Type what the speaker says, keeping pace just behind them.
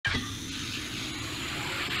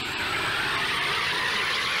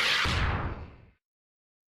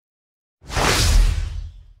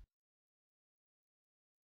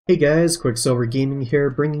Hey guys, Quicksilver Gaming here,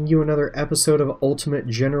 bringing you another episode of Ultimate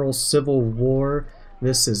General Civil War.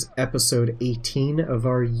 This is episode 18 of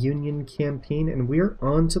our Union campaign, and we are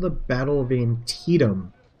on to the Battle of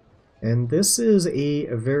Antietam. And this is a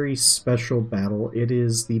very special battle. It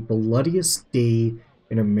is the bloodiest day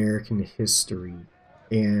in American history.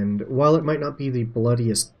 And while it might not be the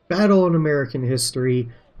bloodiest battle in American history,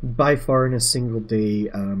 by far in a single day,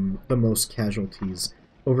 the most casualties.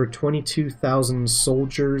 Over 22,000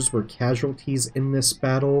 soldiers were casualties in this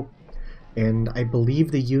battle, and I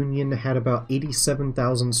believe the Union had about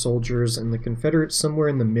 87,000 soldiers, and the Confederates somewhere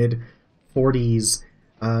in the mid-40s.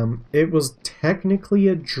 It was technically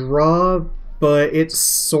a draw, but it's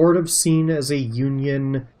sort of seen as a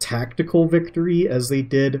Union tactical victory, as they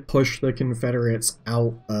did push the Confederates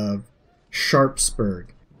out of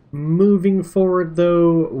Sharpsburg. Moving forward,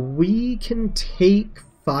 though, we can take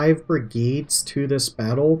 5 brigades to this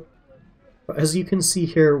battle, but as you can see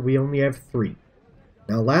here, we only have 3.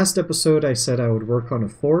 Now, last episode I said I would work on a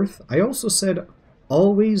 4th. I also said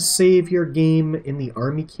always save your game in the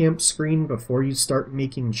army camp screen before you start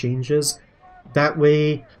making changes. That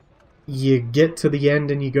way, you get to the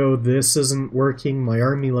end and you go, this isn't working, my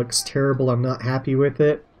army looks terrible, I'm not happy with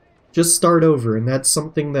it. Just start over, and that's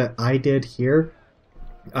something that I did here.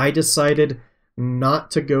 I decided not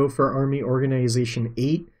to go for Army Organization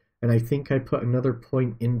 8, and I think I put another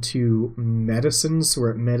point into medicine, so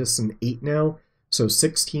we're at medicine 8 now, so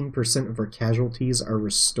 16% of our casualties are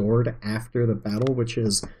restored after the battle, which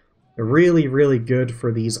is really, really good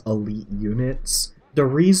for these elite units. The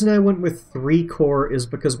reason I went with 3 corps is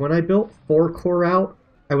because when I built 4 corps out,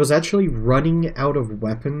 I was actually running out of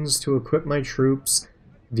weapons to equip my troops.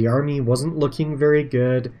 The army wasn't looking very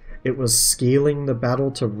good. It was scaling the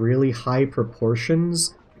battle to really high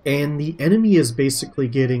proportions, and the enemy is basically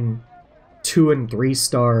getting 2- and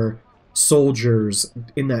 3-star soldiers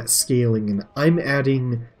in that scaling, and I'm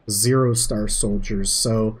adding 0-star soldiers,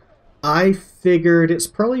 so I figured it's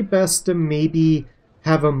probably best to maybe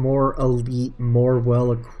have a more elite, more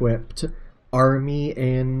well-equipped army,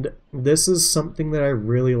 and this is something that I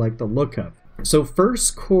really like the look of. So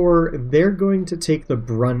First Corps, they're going to take the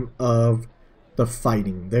brunt of the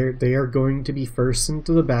fighting. They are going to be first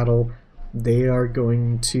into the battle. They are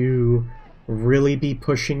going to really be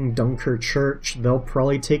pushing Dunkirk Church. They'll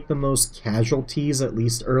probably take the most casualties, at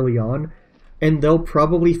least early on, and they'll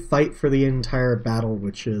probably fight for the entire battle,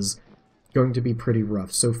 which is going to be pretty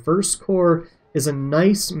rough. So First Corps is a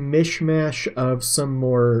nice mishmash of some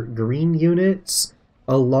more green units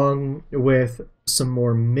along with some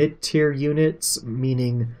more mid-tier units,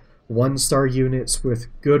 meaning 1-star units with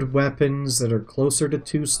good weapons that are closer to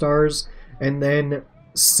 2 stars, and then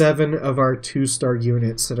 7 of our 2-star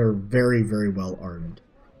units that are very, very well armed.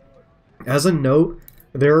 As a note,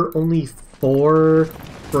 there are only 4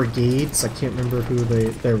 brigades, I can't remember who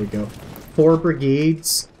there we go, 4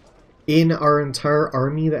 brigades in our entire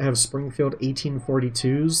army that have Springfield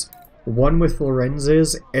 1842s, 1 with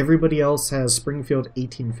Lorenz's, everybody else has Springfield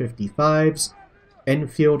 1855s,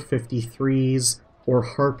 Enfield 53s, or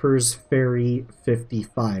Harper's Ferry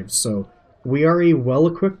 55. So we are a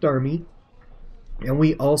well-equipped army, and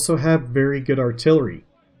we also have very good artillery.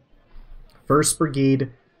 First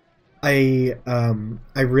Brigade, I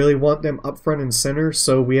really want them up front and center,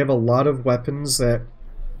 so we have a lot of weapons that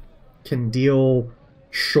can deal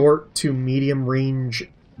short to medium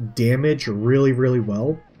range damage really, really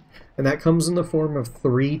well. And that comes in the form of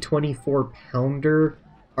 3 24-pounder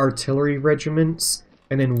artillery regiments,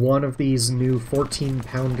 and then 1 of these new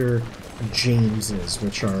 14-pounder Jameses,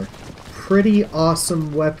 which are pretty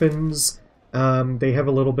awesome weapons. They have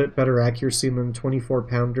a little bit better accuracy than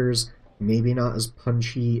 24-pounders, maybe not as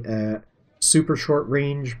punchy at super short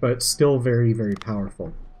range, but still very, very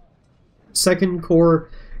powerful. Second Corps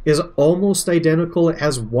is almost identical. It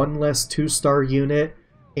has 1 less 2-star unit,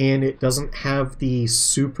 and it doesn't have the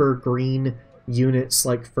super green units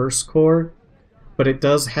like First Corps. But it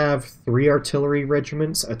does have 3 artillery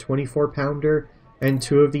regiments, a 24-pounder, and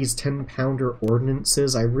 2 of these 10-pounder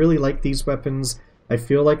ordnances. I really like these weapons. I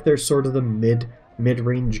feel like they're sort of the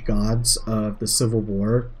mid-range gods of the Civil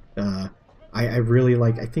War. I really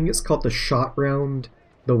like, I think it's called the shot round,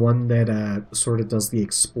 the one that sort of does the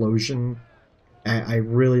explosion. I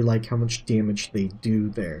really like how much damage they do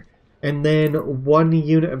there. And then 1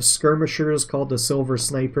 unit of skirmishers called the Silver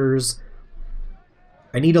Snipers.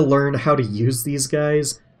 I need to learn how to use these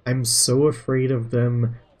guys. I'm so afraid of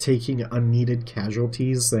them taking unneeded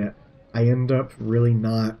casualties that I end up really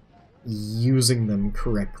not using them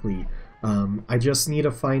correctly. I just need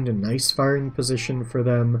to find a nice firing position for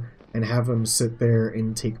them and have them sit there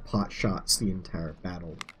and take pot shots the entire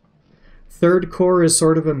battle. Third Corps is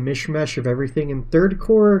sort of a mishmash of everything. And Third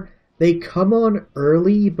Corps, they come on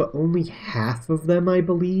early, but only half of them, I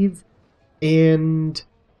believe. And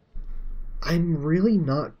I'm really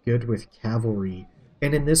not good with cavalry.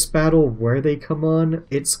 And in this battle, where they come on,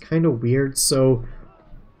 it's kind of weird. So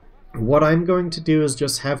what I'm going to do is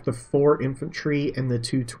just have the 4 infantry and the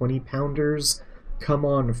 2 20-pounders come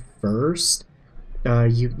on first.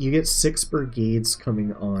 You get 6 brigades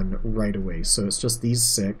coming on right away, so it's just these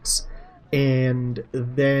 6. And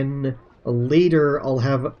then later I'll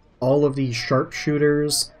have all of these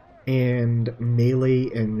sharpshooters and melee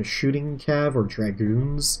and shooting cav or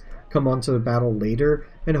dragoons come onto the battle later,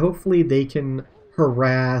 and hopefully they can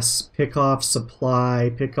harass, pick off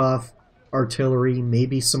supply, pick off artillery,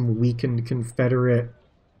 maybe some weakened Confederate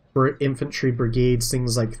infantry brigades,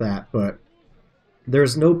 things like that. But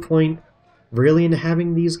there's no point really in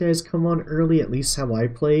having these guys come on early, at least how I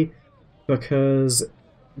play, because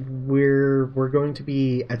we're going to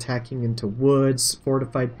be attacking into woods,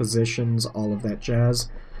 fortified positions, all of that jazz.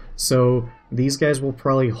 So these guys will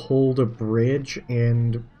probably hold a bridge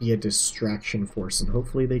and be a distraction force, and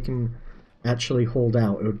hopefully they can actually hold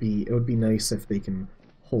out. It would be nice if they can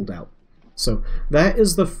hold out. So that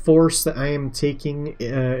is the force that I am taking.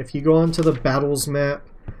 If you go onto the battles map,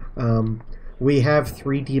 we have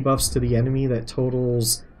 3 debuffs to the enemy that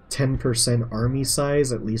totals 10% army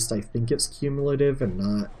size. At least I think it's cumulative and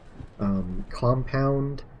not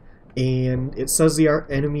compound. And it says the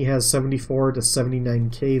enemy has 74 to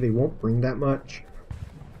 79k. They won't bring that much.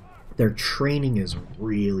 Their training is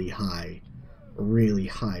really high,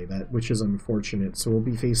 which is unfortunate. So we'll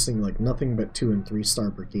be facing like nothing but 2 and 3 star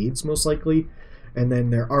brigades most likely. And then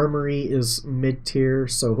their armory is mid-tier,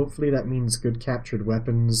 so hopefully that means good captured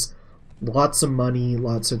weapons, lots of money,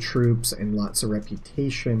 lots of troops, and lots of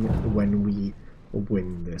reputation when we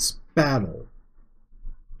win this battle.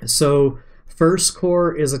 So First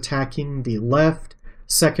Corps is attacking the left,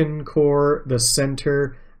 Second Corps the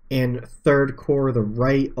center, and Third Corps the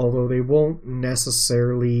right, although they won't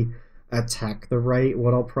necessarily attack the right.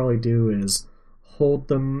 What I'll probably do is hold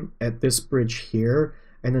them at this bridge here,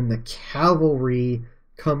 and then the cavalry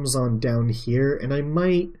comes on down here, and I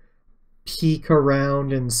might peek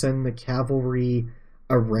around and send the cavalry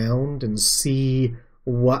around and see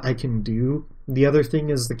what I can do. The other thing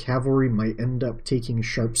is the cavalry might end up taking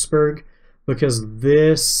Sharpsburg, because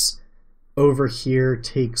this over here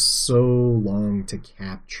takes so long to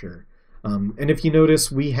capture. And if you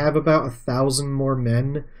notice, we have about 1,000 more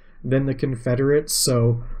men than the Confederates,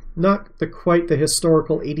 so not quite the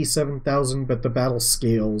historical 87,000, but the battle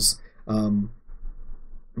scales.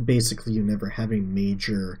 Basically, you never have a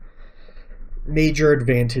major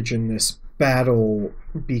advantage in this battle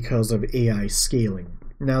because of AI scaling.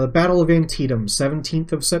 Now, the Battle of Antietam,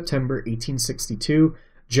 17th of September, 1862.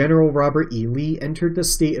 General Robert E. Lee entered the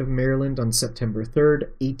state of Maryland on September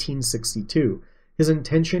 3rd, 1862. His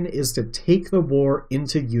intention is to take the war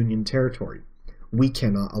into Union territory. We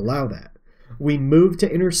cannot allow that. We move to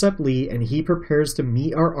intercept Lee, and he prepares to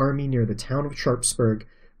meet our army near the town of Sharpsburg,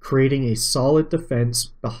 creating a solid defense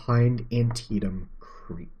behind Antietam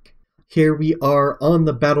Creek. Here we are on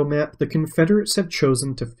the battle map. The Confederates have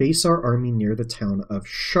chosen to face our army near the town of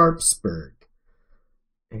Sharpsburg.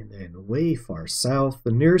 And then way far south,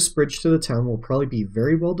 the nearest bridge to the town will probably be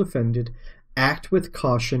very well defended. Act with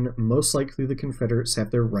caution. Most likely the Confederates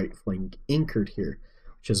have their right flank anchored here,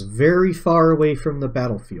 which is very far away from the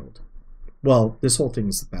battlefield. Well, this whole thing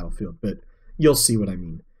is the battlefield, but you'll see what I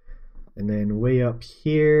mean. And then way up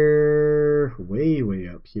here, way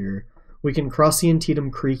up here, we can cross the Antietam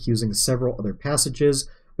Creek using several other passages,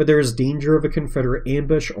 but there is danger of a Confederate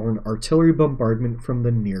ambush or an artillery bombardment from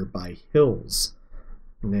the nearby hills.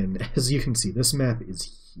 And then, as you can see, this map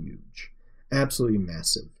is huge. Absolutely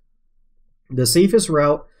massive. The safest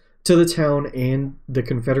route to the town and the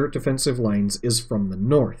Confederate defensive lines is from the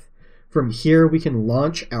north. From here, we can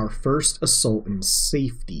launch our first assault in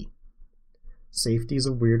safety. Safety is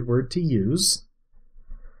a weird word to use.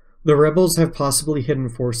 The rebels have possibly hidden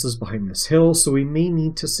forces behind this hill, so we may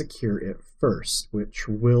need to secure it first, which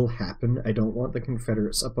will happen. I don't want the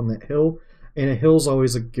Confederates up on that hill, and a hill's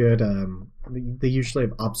always a good, they usually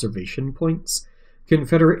have observation points.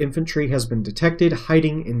 Confederate infantry has been detected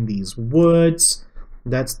hiding in these woods.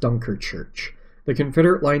 That's Dunkirk Church. The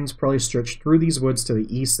Confederate lines probably stretch through these woods to the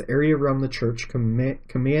east. The area around the church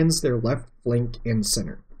commands their left flank and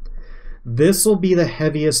center. This will be the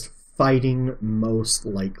heaviest fighting, most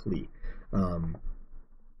likely. I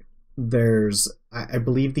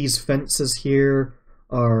believe these fences here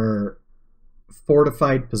are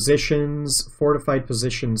fortified positions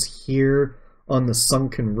here on the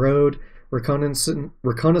sunken road.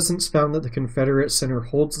 Reconnaissance found that the Confederate center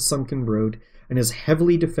holds the sunken road and is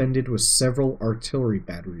heavily defended with several artillery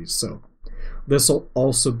batteries. So this will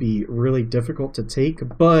also be really difficult to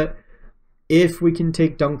take, but if we can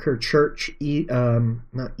take Dunkirk Church,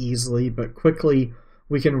 not easily, but quickly,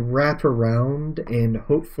 we can wrap around and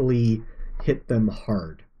hopefully hit them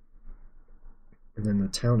hard. And then the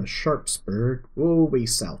town of Sharpsburg, whoa, way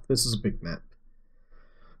south. This is a big map.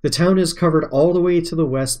 The town is covered all the way to the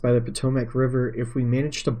west by the Potomac River. If we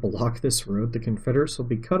manage to block this road, the Confederates will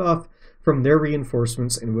be cut off from their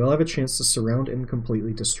reinforcements and we'll have a chance to surround and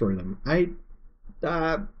completely destroy them.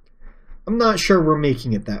 I'm not sure we're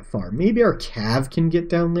making it that far. Maybe our cav can get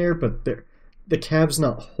down there, but the cav's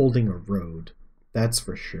not holding a road. That's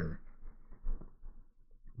for sure.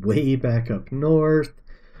 Way back up north,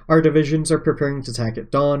 our divisions are preparing to attack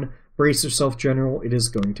at dawn. Brace yourself, General. It is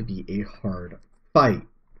going to be a hard fight.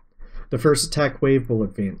 The first attack wave will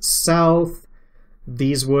advance south.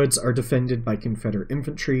 These woods are defended by Confederate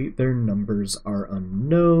infantry. Their numbers are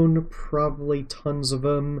unknown, probably tons of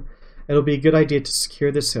them. It'll be a good idea to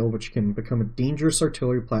secure this hill, which can become a dangerous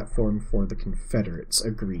artillery platform for the Confederates.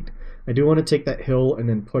 Agreed. I do want to take that hill and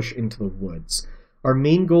then push into the woods. Our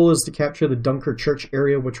main goal is to capture the Dunkirk Church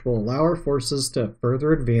area, which will allow our forces to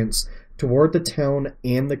further advance toward the town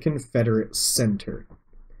and the Confederate center.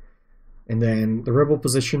 And then the rebel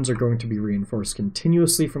positions are going to be reinforced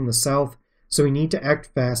continuously from the south, so we need to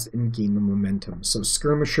act fast and gain the momentum. So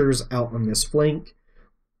skirmishers out on this flank,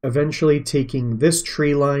 eventually taking this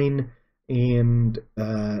tree line and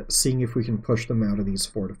seeing if we can push them out of these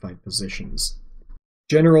fortified positions.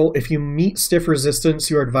 General, if you meet stiff resistance,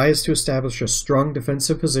 you are advised to establish a strong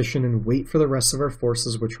defensive position and wait for the rest of our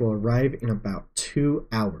forces, which will arrive in about 2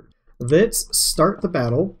 hours. Let's start the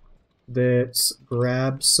battle. Let's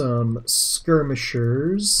grab some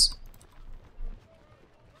skirmishers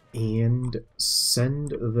and send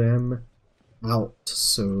them out.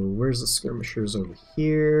 So where's the skirmishers? Over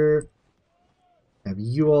here. Have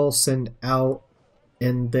you all send out,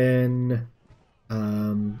 and then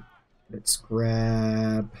let's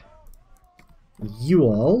grab you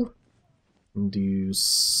all and do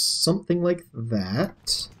something like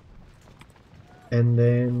that, and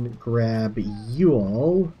then grab you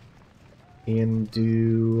all and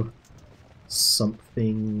do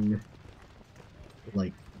something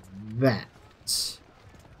like that.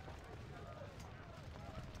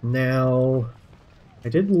 Now, I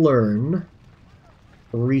did learn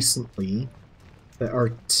recently that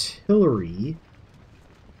artillery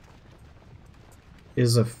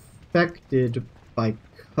is affected by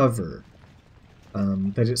cover.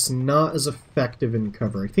 That it's not as effective in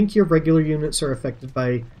cover. I think your regular units are affected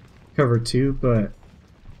by cover too, but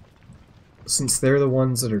since they're the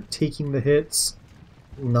ones that are taking the hits,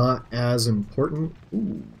 not as important.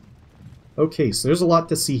 Ooh. Okay, so there's a lot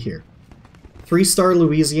to see here. 3-star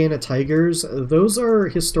Louisiana Tigers, those are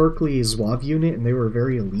historically a Zouave unit, and they were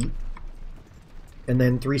very elite. And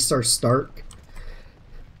then 3-star Stark.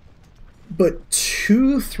 But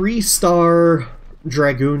 2 3-star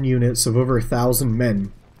Dragoon units of over 1,000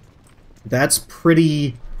 men. That's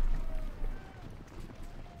pretty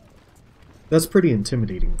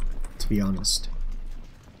intimidating, to be honest.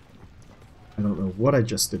 I don't know what I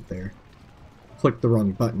just did there. Click the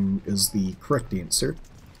wrong button is the correct answer.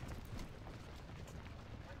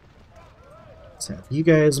 Let's have you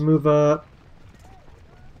guys move up.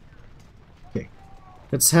 Okay.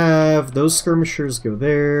 Let's have those skirmishers go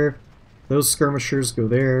there. Those skirmishers go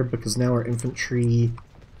there, because now our infantry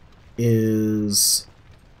is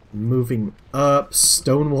moving up.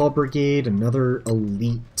 Stonewall Brigade, another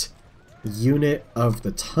elite unit of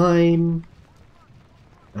the time.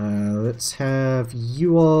 Let's have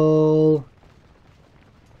you all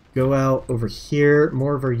go out over here.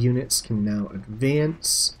 More of our units can now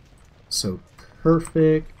advance. So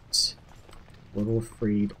perfect. A little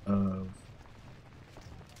afraid of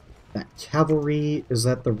that cavalry. Is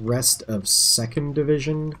that the rest of 2nd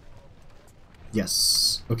Division?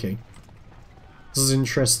 Yes. Okay. This is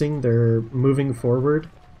interesting. They're moving forward.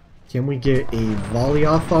 Can we get a volley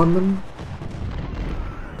off on them?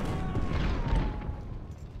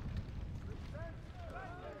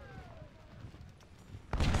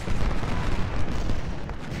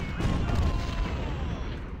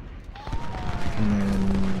 And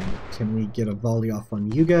then can we get a volley off on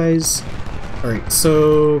you guys? Alright,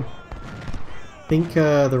 so I think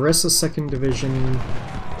the rest of 2nd Division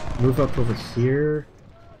move up over here.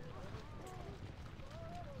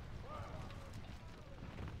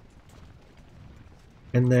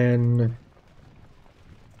 And then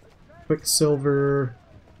Quicksilver.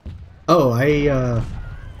 Oh, I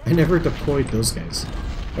never deployed those guys.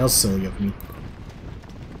 That was silly of me.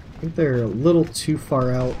 I think they're a little too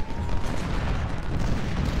far out.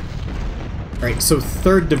 Alright, so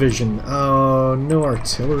 3rd Division. Oh, no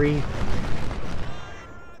artillery.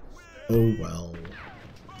 Oh well.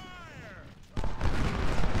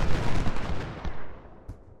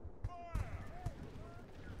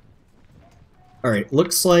 Alright,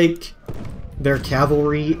 looks like their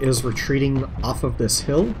cavalry is retreating off of this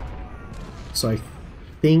hill. So I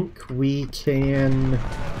think we can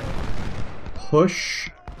push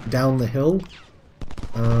down the hill.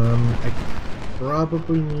 I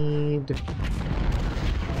probably need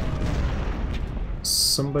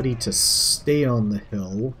somebody to stay on the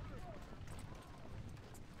hill.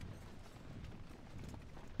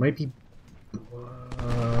 Might be...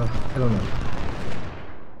 I don't know.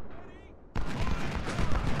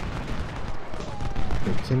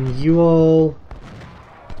 Okay, can you all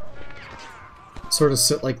sort of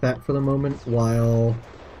sit like that for the moment while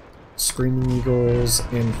Screaming Eagles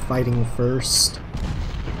and Fighting First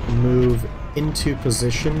move into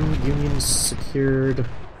position? Union secured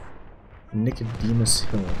Nicodemus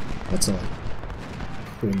Hill. That's a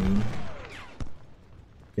cool name.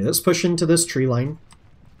 Okay, let's push into this tree line.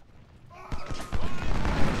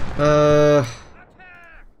 I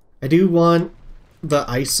do want the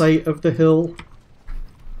eyesight of the hill.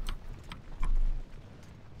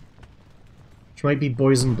 Which might be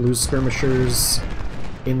boys in blue skirmishers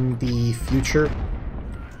in the future.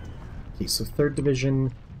 Okay, so 3rd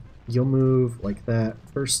Division, you'll move like that.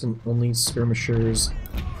 First and only skirmishers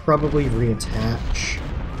probably reattach.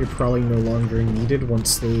 You're probably no longer needed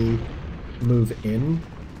once they move in.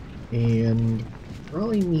 And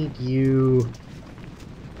probably need you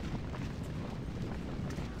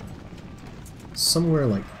somewhere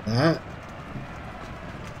like that.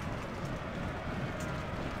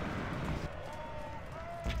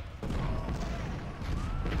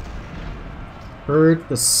 Heard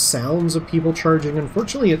the sounds of people charging.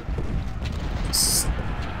 Unfortunately, it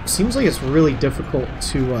seems like it's really difficult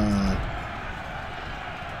to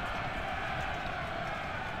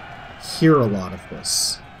hear a lot of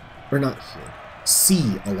this. Or not hear.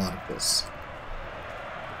 See a lot of this.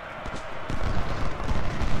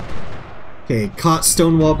 Okay, caught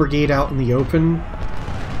Stonewall Brigade out in the open.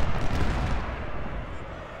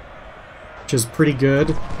 Which is pretty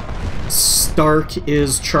good. Stark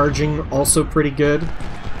is charging, also pretty good.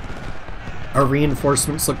 Our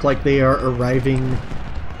reinforcements look like they are arriving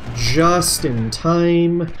just in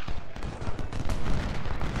time.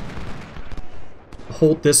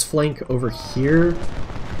 Hold this flank over here.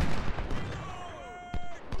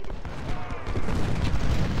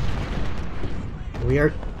 We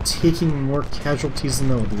are taking more casualties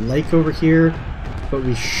than I would like over here, but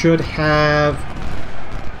we should have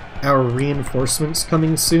our reinforcements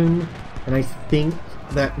coming soon, and I think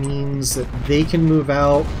that means that they can move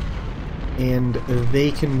out and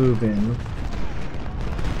they can move in.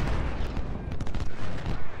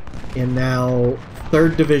 And now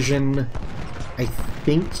 3rd Division, I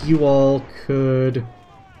think you all could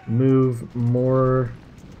move more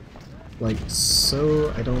like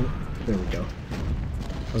so. I don't... There we go.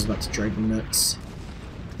 I was about to drive you nuts.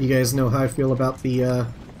 You guys know how I feel about the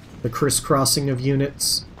crisscrossing of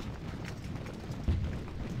units.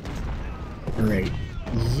 Alright,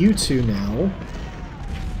 you two now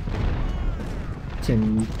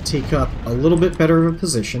can take up a little bit better of a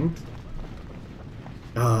position.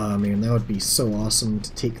 Ah, man, that would be so awesome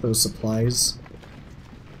to take those supplies.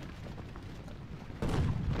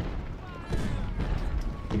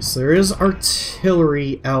 Okay, so there is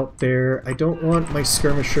artillery out there. I don't want my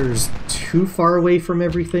skirmishers too far away from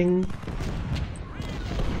everything,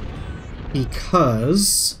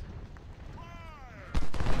 because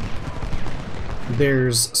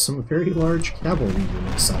there's some very large cavalry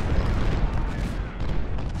units out there.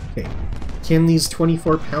 Okay, can these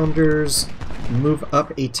 24-pounders move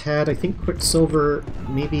up a tad? I think Quicksilver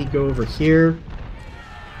maybe go over here.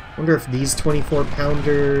 Wonder if these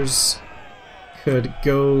 24-pounders could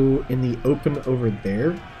go in the open over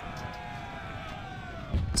there.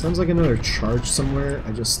 Sounds like another charge somewhere.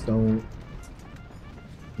 I just don't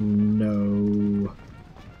know.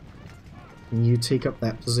 Can you take up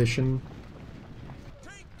that position?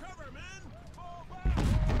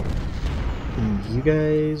 Can you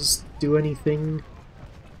guys do anything?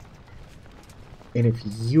 And if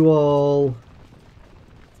you all...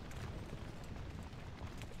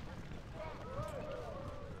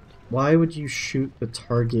 Why would you shoot the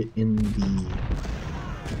target in the...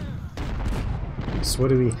 So what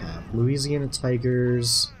do we have? Louisiana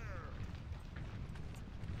Tigers.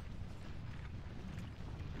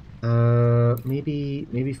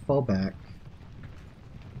 Maybe fall back.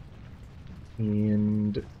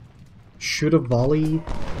 And shoot a volley,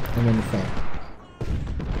 and then fall.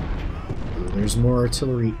 Ooh, there's more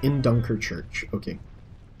artillery in Dunkerchurch. Okay.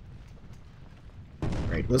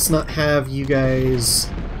 Alright, let's not have you guys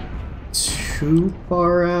too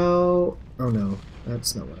far out. Oh no,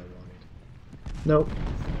 that's not what I wanted. Nope.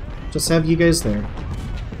 Just have you guys there.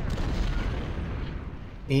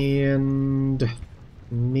 And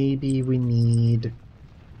maybe we need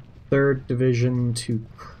 3rd Division to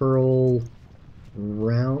curl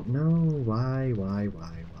round. No, why?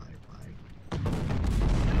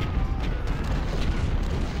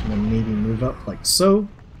 And then maybe move up like so.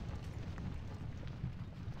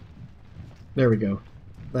 There we go.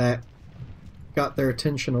 That got their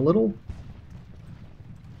attention a little.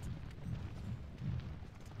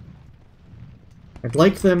 I'd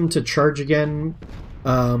like them to charge again.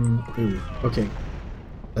 Ooh, okay.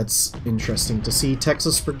 That's interesting to see.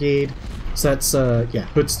 Texas Brigade. So that's, yeah,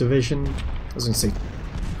 Hood's division. I was gonna say,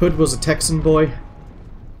 Hood was a Texan boy.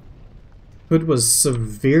 Hood was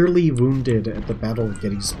severely wounded at the Battle of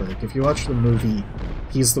Gettysburg. If you watch the movie,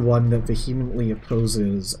 he's the one that vehemently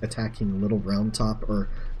opposes attacking Little Round Top, or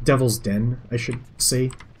Devil's Den, I should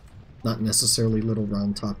say. Not necessarily Little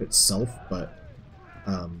Round Top itself, but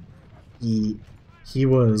he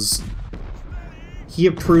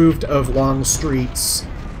approved of Longstreet's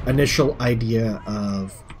initial idea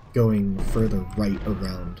of going further right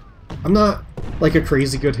around. I'm not like a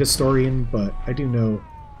crazy good historian, but I know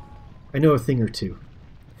a thing or two.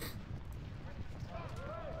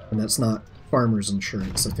 And that's not farmer's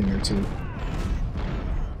insurance, a thing or two.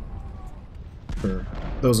 For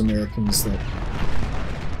those Americans that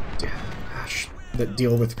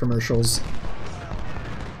deal with commercials.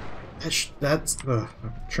 That's ugh,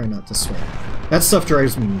 I'm trying not to swear. That stuff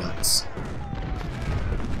drives me nuts.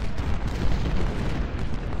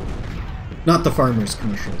 Not the farmers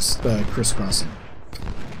commercials, the crisscrossing.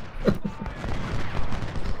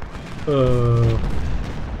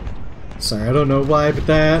 Sorry, I don't know why, but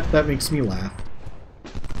that makes me laugh.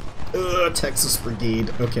 Texas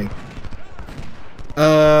Brigade. Okay.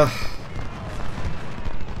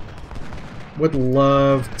 Would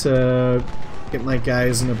love to get my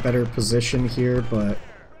guys in a better position here, but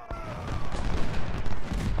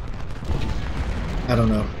I don't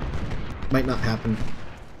know. Might not happen.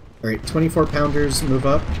 Alright, 24 pounders, move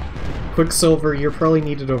up. Quicksilver, you're probably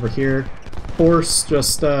needed over here. Force,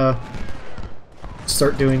 just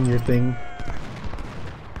start doing your thing.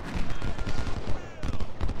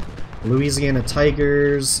 Louisiana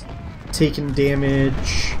Tigers, taking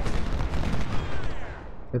damage.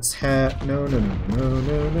 Let's have... No.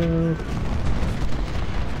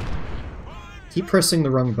 Keep pressing the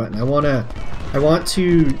wrong button. I want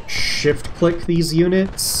to shift-click these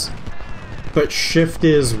units, but shift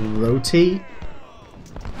is rotate.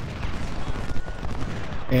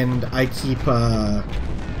 And I keep,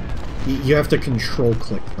 you have to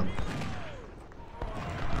control-click them.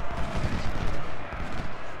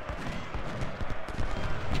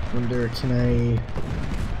 Wonder, can I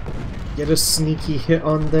get a sneaky hit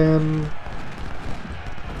on them?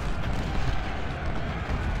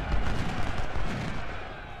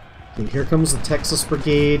 Okay, here comes the Texas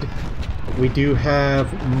Brigade. We do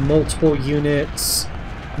have multiple units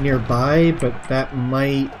nearby, but that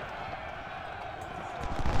might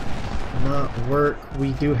not work.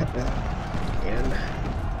 We do have that. Man,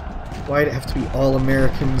 why'd it have to be all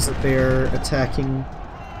Americans that they're attacking?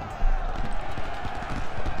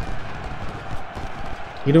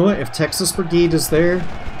 You know what? If Texas Brigade is there,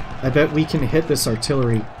 I bet we can hit this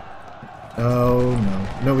artillery. Oh, no.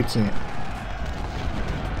 No, we can't.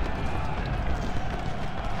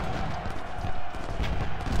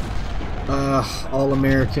 All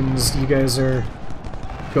Americans, you guys are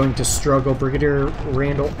going to struggle. Brigadier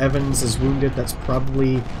Randall Evans is wounded. That's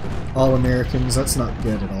probably all Americans. That's not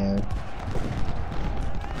good at all.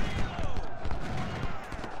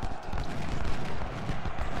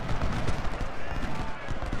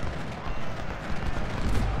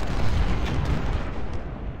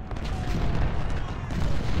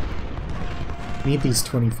 Need these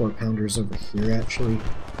 24 pounders over here, actually.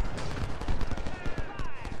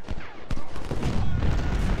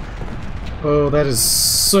 Oh, that is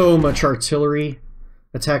so much artillery.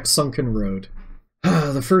 Attack Sunken Road.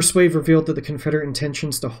 The first wave revealed that the Confederate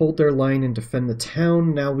intentions to hold their line and defend the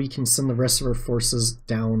town. Now we can send the rest of our forces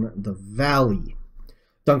down the valley.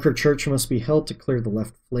 Dunkerchurch must be held to clear the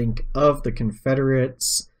left flank of the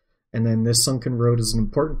Confederates. And then this Sunken Road is an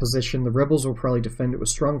important position. The rebels will probably defend it with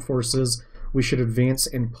strong forces. We should advance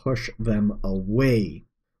and push them away.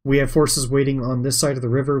 We have forces waiting on this side of the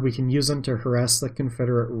river. We can use them to harass the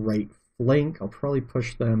Confederate right flank. I'll probably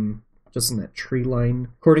push them just in that tree line.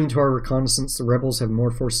 According to our reconnaissance, the rebels have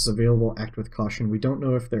more forces available. Act with caution. We don't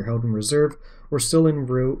know if they're held in reserve or still en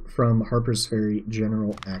route from Harper's Ferry.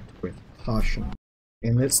 General, act with caution.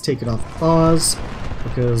 And let's take it off pause,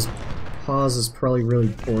 because pause is probably really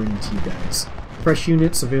boring to you guys. Fresh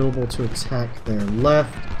units available to attack their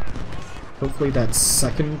left. Hopefully that's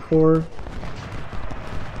 2nd Corps.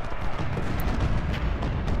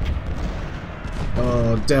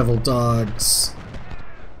 Oh, devil dogs.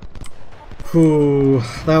 Whew,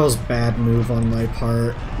 that was a bad move on my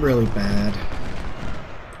part. Really bad.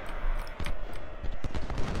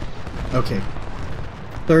 Okay.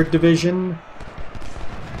 3rd Division.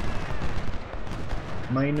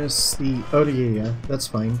 Minus the... oh, yeah, that's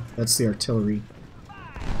fine. That's the artillery.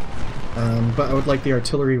 But I would like the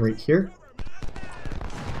artillery right here.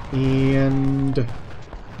 And...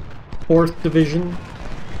 4th Division.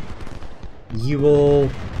 You will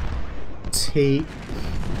take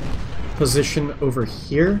position over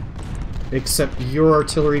here, except your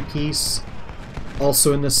artillery piece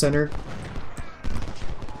also in the center.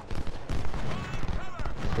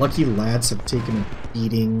 Lucky lads have taken a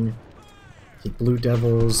beating. The Blue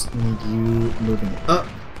Devils need you moving up.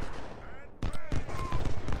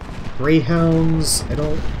 Greyhounds,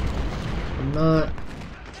 I'm not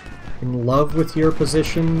in love with your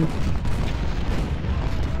position.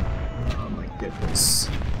 Oh my goodness.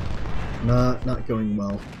 Not going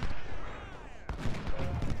well.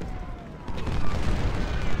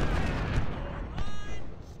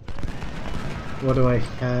 What do I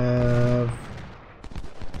have?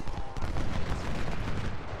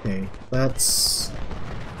 Okay, that's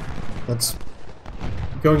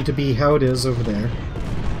going to be how it is over there.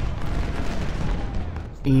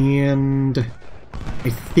 And I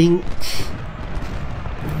think...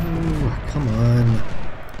 oh, come on.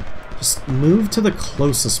 Just move to the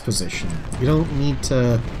closest position. You don't need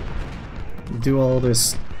to do all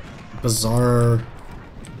this bizarre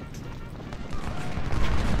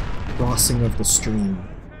crossing of the stream.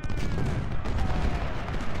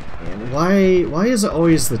 And why is it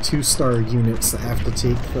always the 2-star units that have to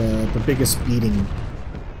take the biggest beating?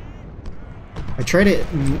 I try to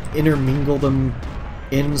intermingle them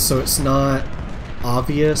in so it's not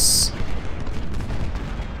obvious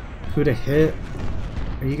who to hit.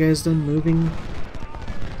 Are you guys done moving?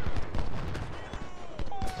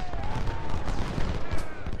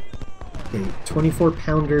 Okay, 24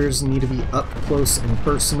 pounders need to be up close and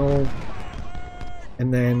personal.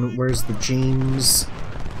 And then where's the James?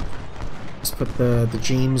 Let's put the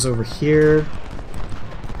James over here.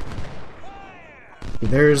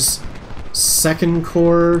 There's 2nd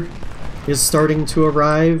Corps is starting to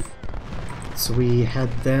arrive. So we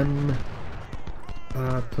had them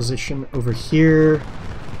position over here.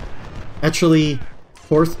 Actually,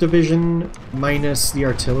 4th Division minus the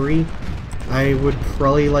artillery. I would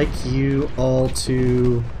probably like you all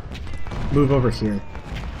to move over here.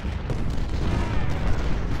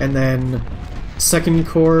 And then 2nd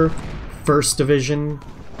Corps, 1st Division,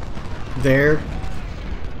 there.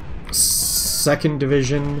 2nd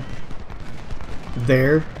Division,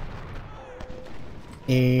 there.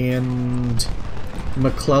 And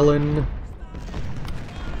McClellan,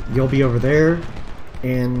 you'll be over there.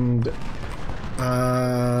 And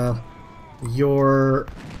your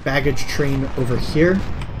baggage train over here.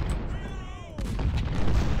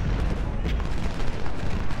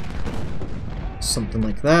 Something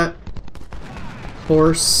like that.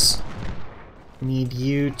 Horse, need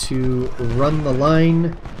you to run the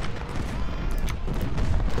line.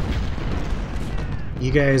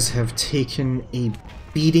 You guys have taken a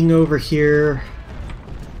beating over here.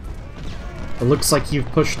 It looks like you've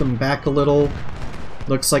pushed them back a little.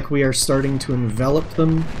 Looks like we are starting to envelop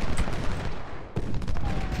them.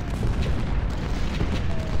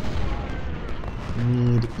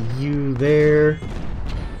 Need you there.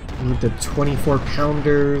 Need the 24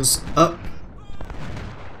 pounders up.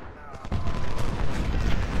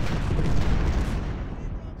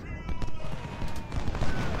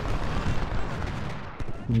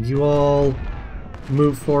 You all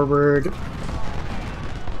move forward.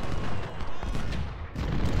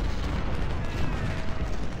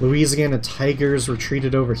 Louisiana Tigers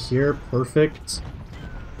retreated over here. Perfect.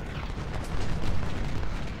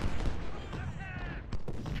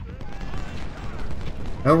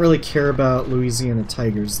 I don't really care about Louisiana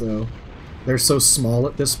Tigers, though. They're so small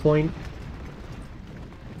at this point.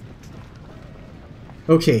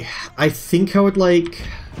 Okay, I think I would like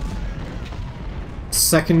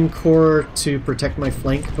 2nd Corps to protect my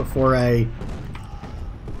flank before I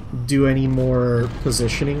do any more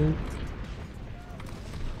positioning.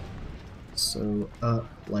 So,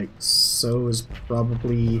 like so is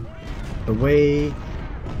probably away.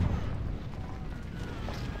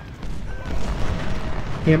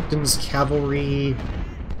 Hampton's cavalry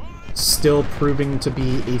still proving to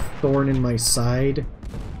be a thorn in my side.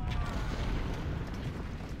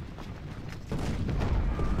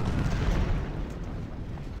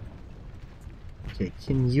 Okay,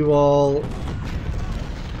 can you all...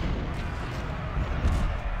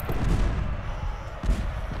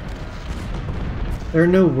 There are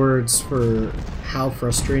no words for how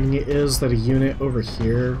frustrating it is that a unit over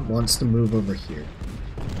here wants to move over here.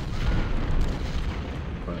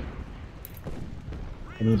 But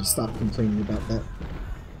I need to stop complaining about that.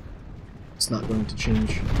 It's not going to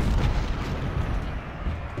change.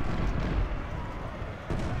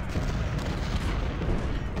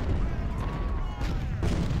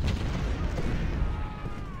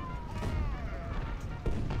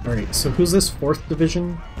 Alright, so who's this 4th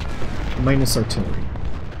Division? Minus artillery.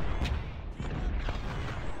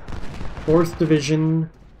 4th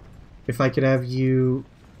Division, if I could have you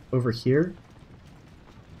over here.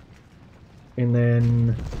 And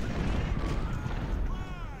then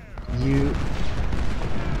you...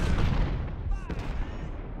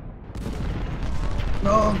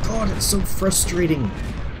 Oh god, it's so frustrating!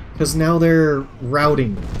 Because now they're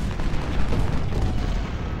routing.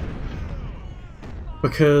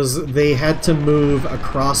 Because they had to move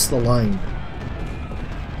across the line.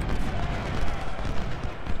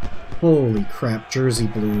 Holy crap, Jersey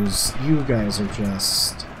Blues. You guys are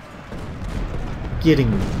just getting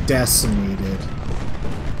decimated.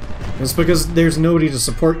 It's because there's nobody to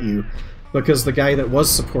support you, because the guy that was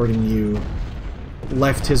supporting you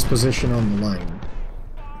left his position on the line.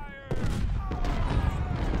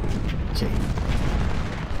 Okay.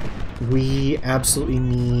 We absolutely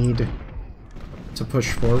need to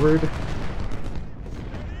push forward.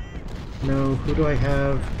 No, who do I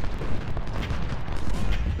have?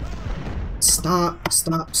 Stop,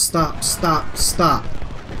 stop, stop, stop, stop.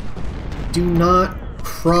 Do not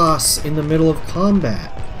cross in the middle of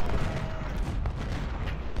combat.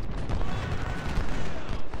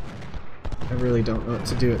 I really don't know what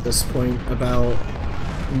to do at this point about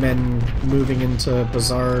men moving into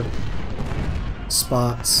bizarre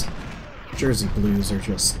spots. Jersey Blues are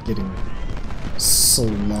just getting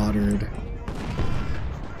slaughtered.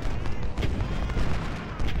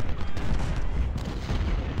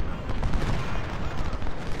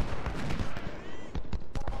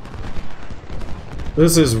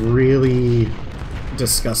 This is really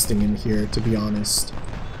disgusting in here, to be honest.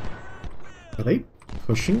 Are they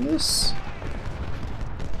pushing this?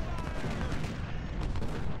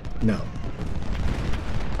 No.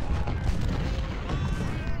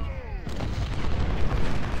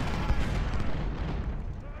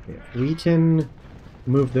 If we can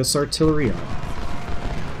move this artillery up.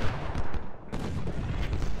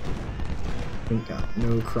 Thank God,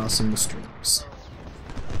 no crossing the streams.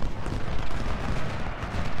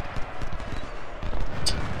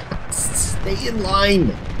 Stay in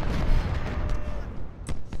line!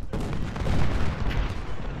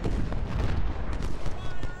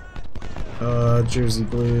 Jersey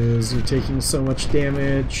Blues, you're taking so much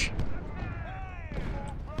damage.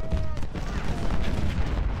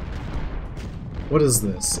 What is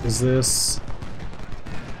this? Is this...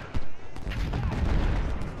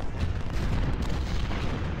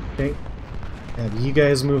 Okay. Have you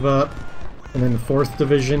guys move up, and then 4th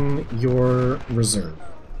Division, your reserve.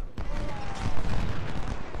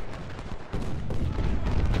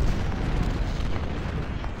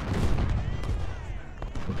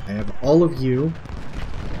 I have all of you.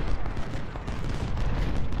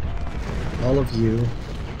 All of you.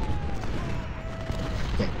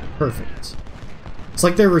 Okay, perfect. It's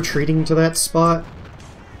like they're retreating to that spot.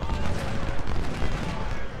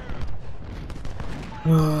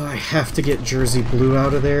 I have to get Jersey Blue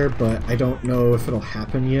out of there, but I don't know if it'll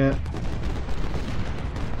happen yet.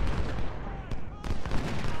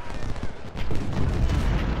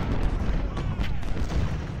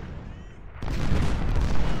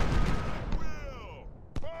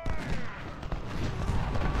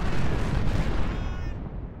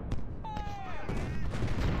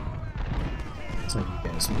 So you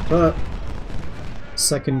guys move up.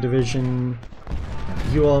 2nd Division,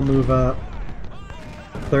 you all move up.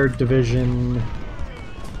 3rd Division,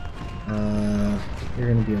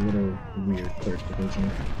 you're gonna be a little weird, 3rd Division.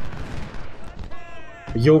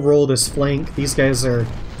 But you'll roll this flank. These guys are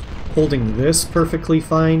holding this perfectly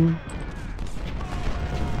fine.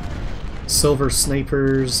 Silver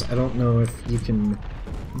Snipers, I don't know if you can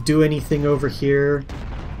do anything over here.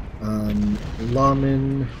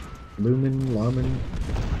 Lawman.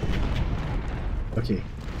 Okay.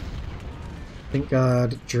 Thank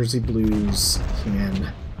God Jersey Blues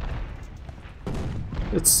can...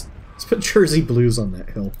 Let's put Jersey Blues on that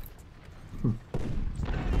hill.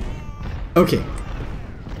 Okay.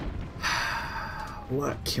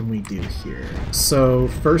 What can we do here? So,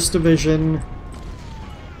 First Division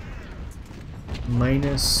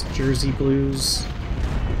minus Jersey Blues.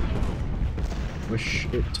 Wish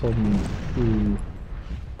it told me who.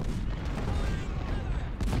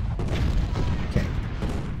 Okay.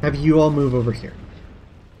 Have you all move over here.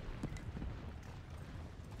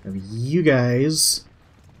 Have you guys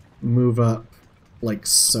move up like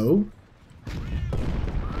so.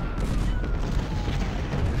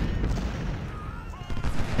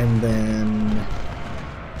 And then...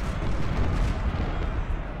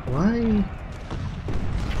 why?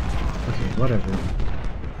 Okay, whatever.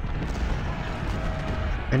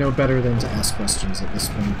 I know better than to ask questions at this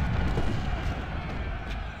point.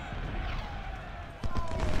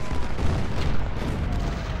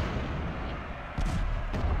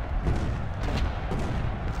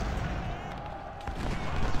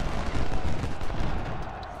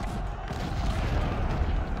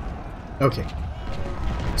 Okay.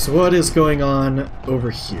 So what is going on over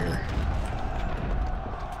here?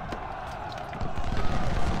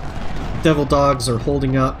 Devil Dogs are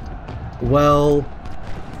holding up. Well,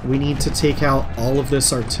 we need to take out all of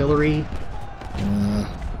this artillery.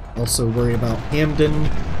 Also worry about Hamden.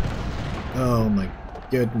 Oh my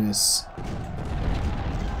goodness.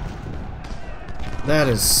 That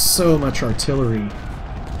is so much artillery.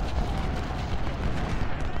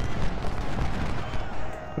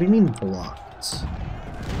 What do you mean blocked?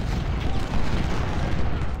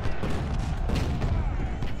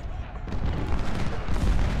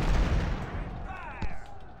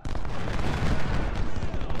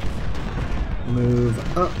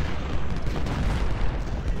 Move up.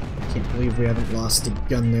 I can't believe we haven't lost a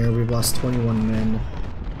gun there. We've lost 21 men.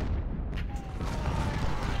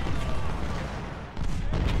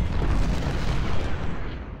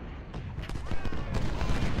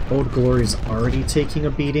 Old Glory's already taking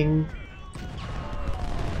a beating.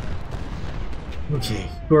 Okay,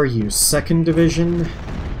 who are you? 2nd Division?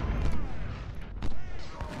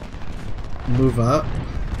 Move up.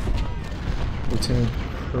 Lieutenant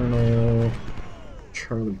Colonel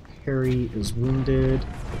Charlie Perry is wounded.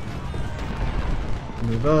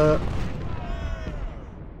 Move up.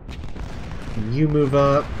 You move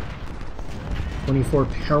up. 24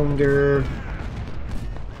 pounder.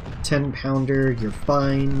 10 pounder, you're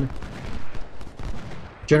fine.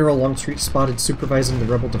 General Longstreet spotted supervising the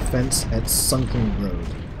rebel defense at Sunken Road.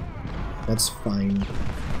 That's fine.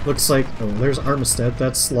 Looks like... oh, there's Armistead.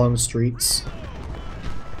 That's Longstreet's.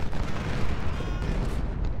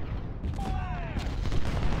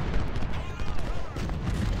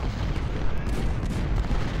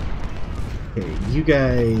 Okay, you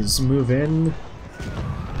guys move in.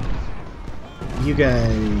 You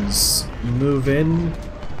guys move in.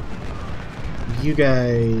 You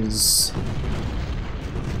guys...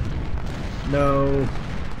 no.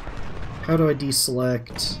 How do I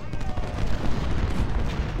deselect?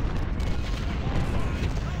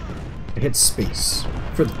 I hit space,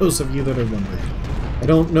 for those of you that are wondering. I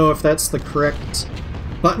don't know if that's the correct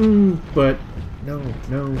button, but no,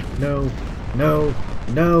 no, no, no,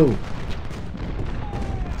 no.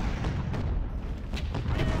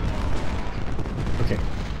 Okay.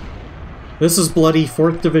 This is bloody.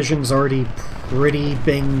 4th Division's already pretty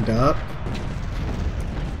banged up.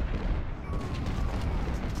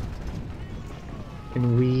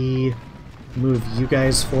 Can we move you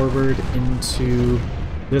guys forward into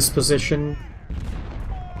this position?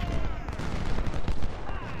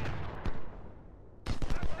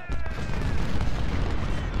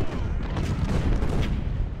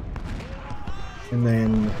 And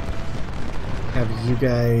then have you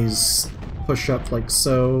guys push up like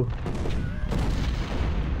so.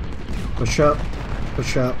 Push up,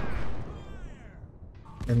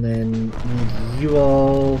 and then need you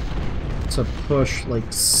all to push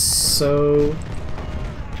like so.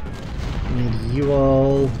 Need you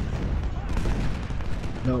all...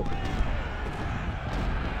 no.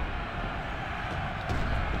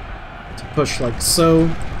 To push like so.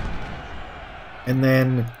 And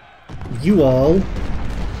then you all...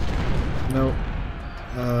 no.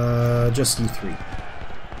 Just you three.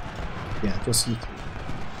 Yeah, just you three.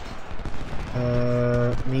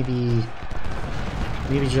 Maybe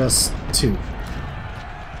just 2.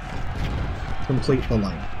 Complete the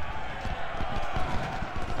line.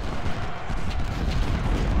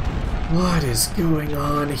 What is going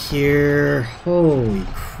on here? Holy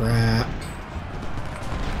crap.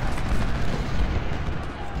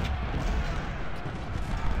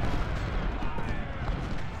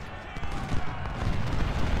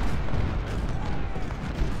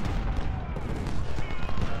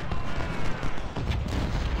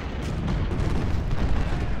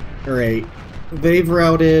 Alright, they've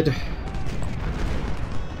routed.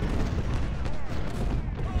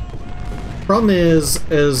 Problem is,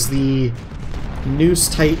 as the Noose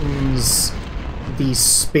Titans, the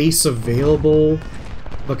space available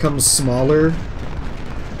becomes smaller.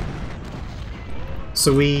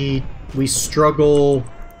 So we struggle.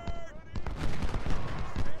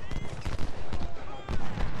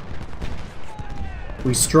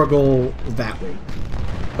 We struggle that way.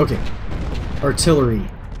 Okay. Artillery.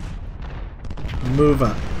 Move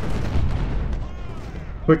up.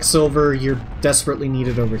 Quicksilver, you're desperately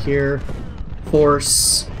needed over here.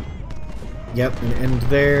 Force. Yep, and end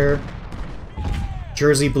there.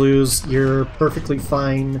 Jersey Blues, you're perfectly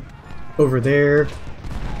fine over there.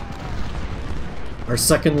 Our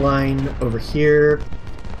second line over here.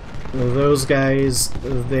 Those guys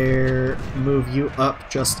there, move you up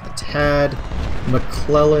just a tad.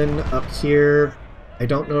 McClellan up here. I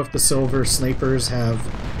don't know if the Silver Snipers have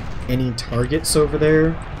any targets over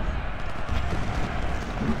there.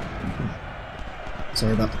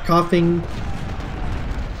 Sorry about the coughing.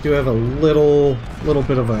 Do have a little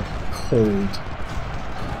bit of a cold.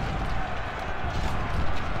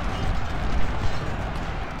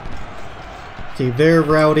 Okay, they're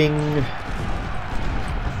routing.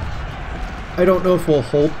 I don't know if we'll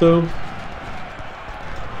hold though.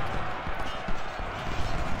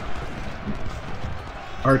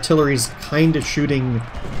 Artillery's kind of shooting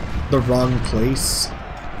the wrong place,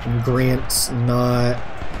 and Grant's not.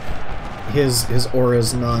 His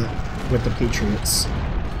aura's not with the Patriots.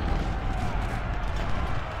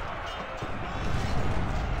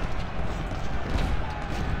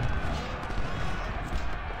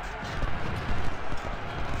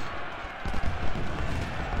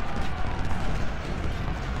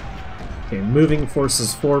 Okay, moving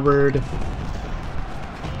forces forward.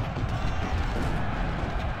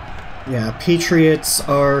 Yeah, Patriots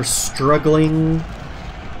are struggling.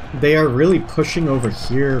 They are really pushing over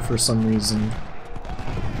here for some reason.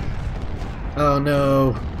 Oh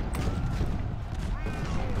no.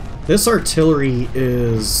 This artillery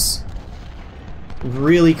is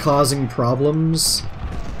really causing problems.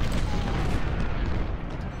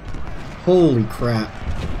 Holy crap.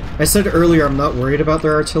 I said earlier I'm not worried about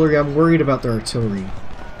their artillery, I'm worried about their artillery.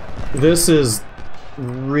 This is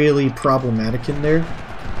really problematic in there.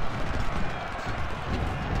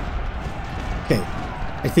 Okay,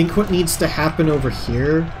 I think what needs to happen over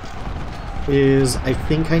here is I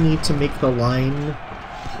think I need to make the line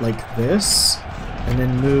like this, and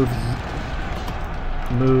then move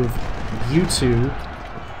you two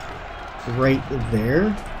right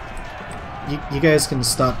there. You guys can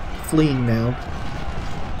stop fleeing now.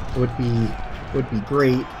 Would be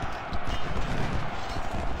great.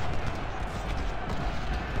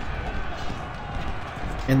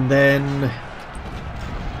 And then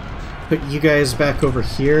put you guys back over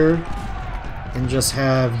here and just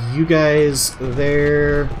have you guys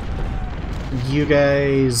there, you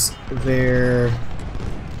guys there.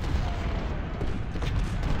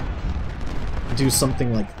 Do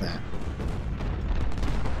something like that.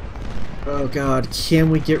 Oh god, can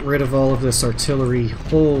we get rid of all of this artillery?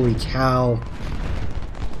 Holy cow.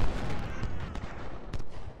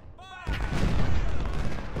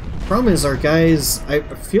 Problem is, our guys, I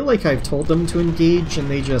feel like I've told them to engage and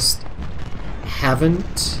they just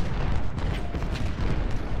haven't.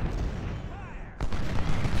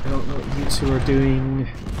 I don't know what you two are doing.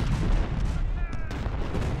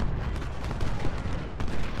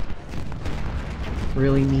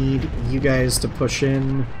 Really need you guys to push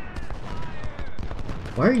in.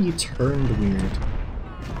 Why are you turned weird?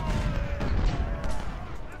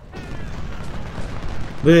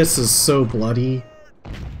 This is so bloody.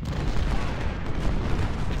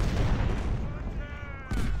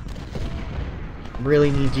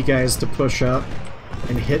 Really need you guys to push up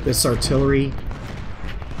and hit this artillery.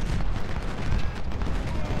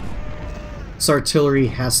 This artillery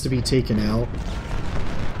has to be taken out.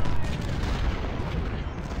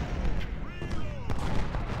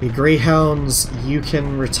 The Greyhounds, you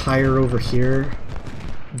can retire over here.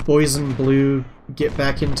 Boys in blue, get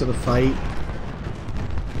back into the fight.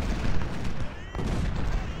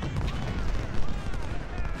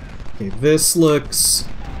 Okay, this looks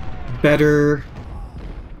better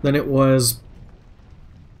than it was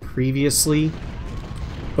previously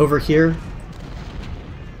over here.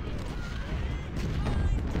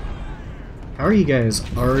 How are you guys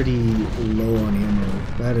already low on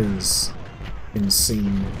ammo? That is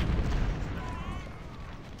insane.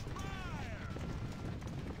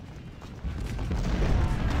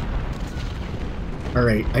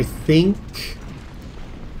 Alright, I think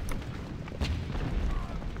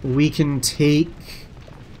we can take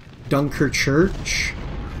Dunker Church.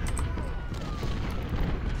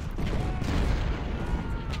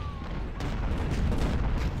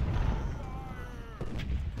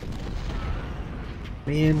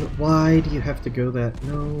 Man, why do you have to go that?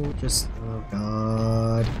 No, just... oh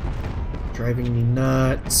god. Driving me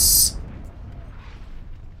nuts.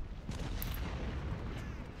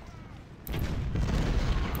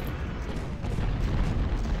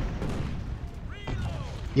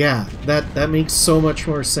 Yeah, that makes so much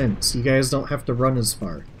more sense. You guys don't have to run as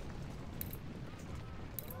far.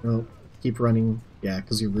 No, keep running. Yeah,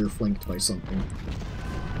 because you're rear flanked by something.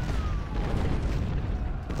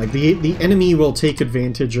 Like, the enemy will take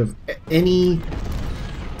advantage of any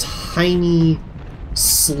tiny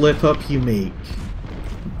slip-up you make.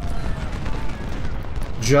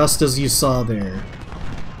 Just as you saw there,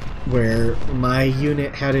 where my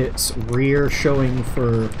unit had its rear showing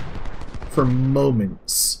for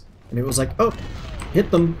moments. And it was like, oh, hit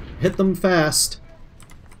them fast.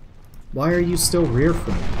 Why are you still rear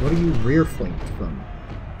flanked? What are you rear flanked from?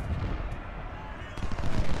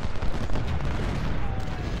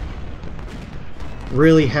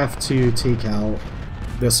 Really have to take out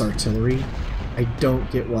this artillery. I don't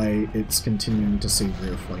get why it's continuing to say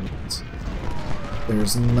rear flanked.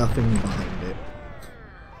 There's nothing behind it.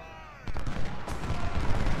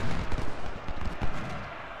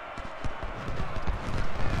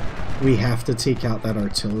 We have to take out that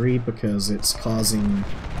artillery because it's causing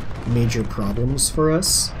major problems for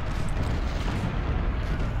us.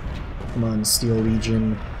 Come on, Steel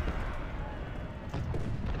Legion.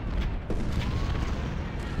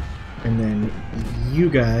 And then you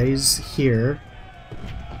guys here.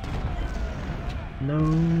 No,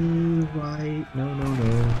 right, no.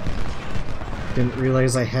 Didn't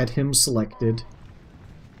realize I had him selected.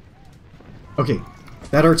 Okay,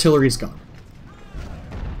 that artillery's gone.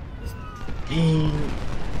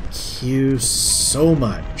 Thank you so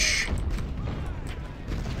much.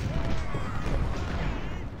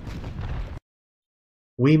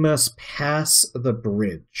 We must pass the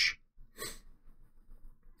bridge.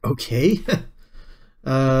 Okay.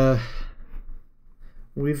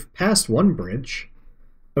 We've passed one bridge.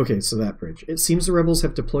 Okay, so that bridge. It seems the rebels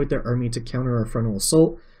have deployed their army to counter our frontal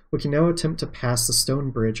assault. We can now attempt to pass the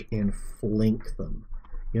stone bridge and flank them.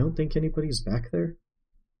 You don't think anybody's back there?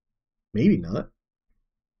 Maybe not.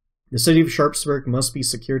 The city of Sharpsburg must be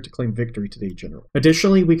secured to claim victory today, General.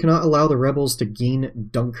 Additionally, we cannot allow the rebels to gain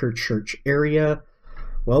Dunker Church area.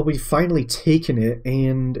 Well, we've finally taken it,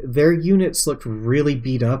 and their units look really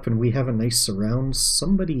beat up, and we have a nice surround.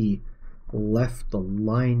 Somebody left the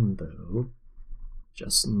line, though.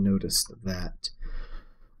 Just noticed that.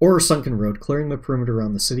 Or Sunken Road. Clearing the perimeter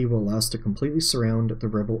around the city will allow us to completely surround the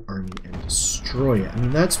rebel army and destroy it. I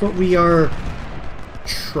mean, that's what we are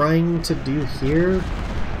trying to do here.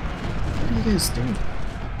 What are you guys doing?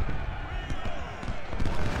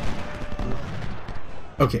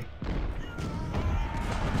 Okay.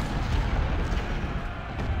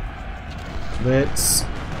 Let's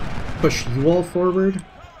push you all forward.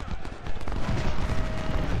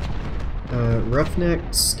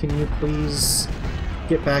 Roughnecks, can you please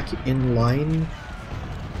get back in line?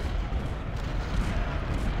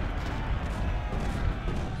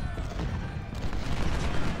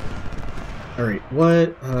 Alright,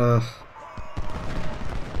 what?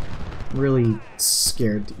 Really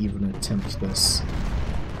scared to even attempt this.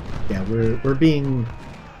 Yeah, we're being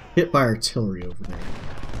hit by artillery over there.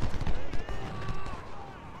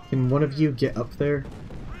 Can one of you get up there?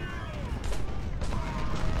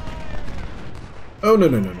 Oh, no.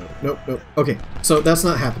 Nope. Okay, so that's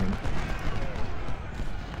not happening.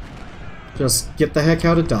 Just get the heck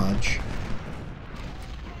out of Dodge.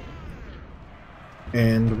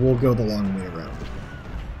 And we'll go the long way around.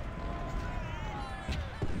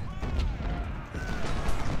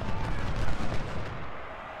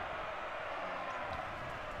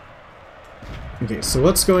 Okay, so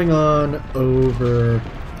what's going on over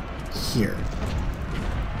here?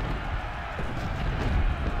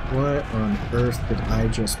 What on earth did I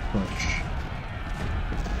just push?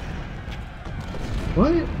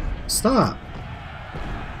 What? Stop!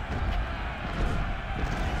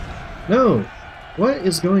 No! What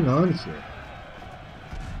is going on here?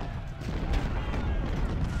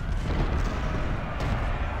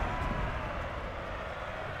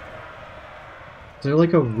 Is there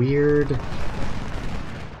like a weird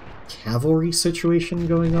cavalry situation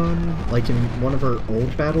going on? Like in one of our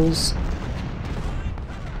old battles?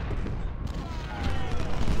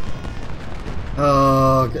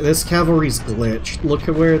 Oh, this cavalry's glitched. Look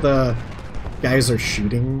at where the guys are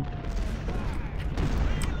shooting.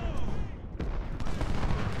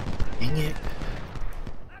 Dang it.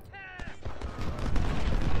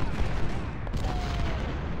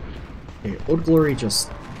 Okay, Old Glory,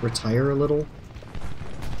 just retire a little.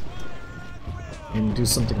 And do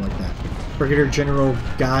something like that. Brigadier General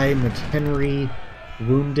Guy McHenry,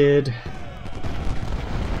 wounded.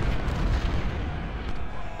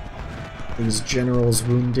 These generals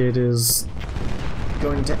wounded is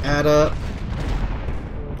going to add up.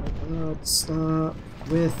 Let's stop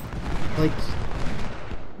with, like,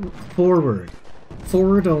 forward.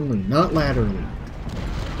 Forward only, not laterally.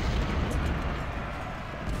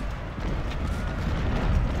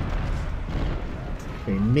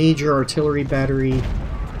 Okay, major artillery battery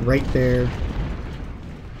right there.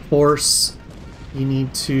 Force, you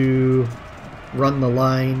need to run the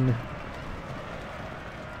line.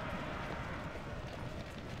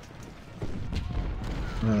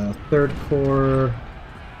 Third Corps,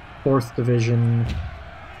 4th Division.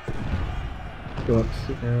 Go up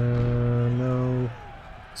here. No.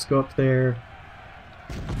 Let's go up there.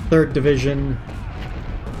 3rd Division.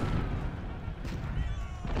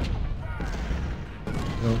 I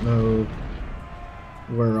don't know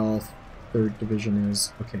where all 3rd Division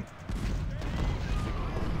is. Okay.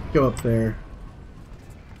 Go up there.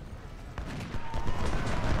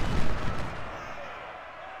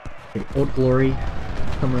 Okay, Old Glory.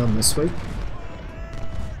 Come around this way.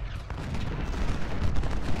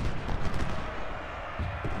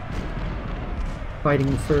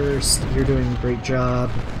 Fighting first. You're doing a great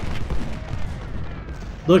job.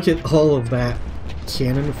 Look at all of that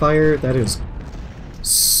cannon fire. That is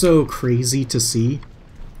so crazy to see.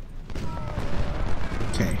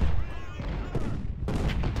 Okay.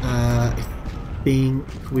 I think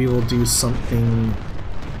we will do something.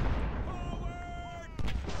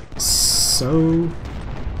 So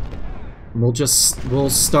we'll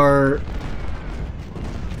start.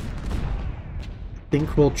 I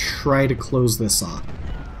think we'll try to close this off.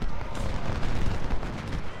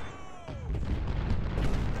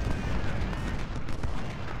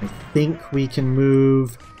 I think we can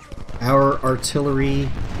move our artillery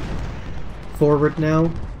forward now.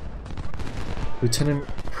 Lieutenant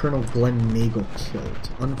Colonel Glenn Nagel killed.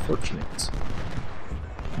 Unfortunate.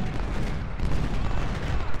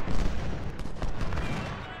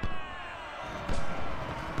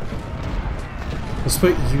 Let's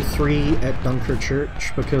put U3 at Dunker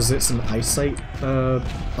Church because it's an eyesight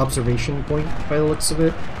observation point by the looks of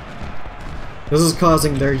it. This is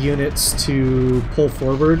causing their units to pull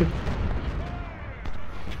forward.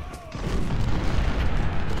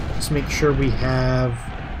 Just make sure we have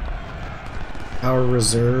our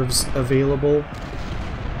reserves available.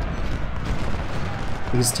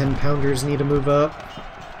 These 10-pounders need to move up.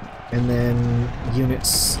 And then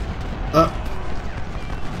units up.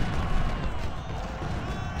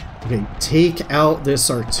 Okay, take out this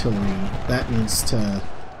artillery. That needs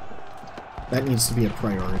to be a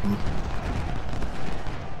priority.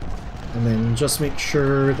 And then just make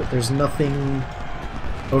sure that there's nothing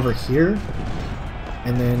over here.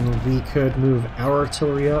 And then we could move our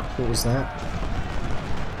artillery up. What was that?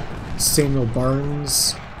 Samuel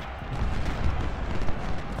Barnes.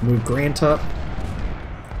 Move Grant up.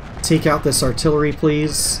 Take out this artillery,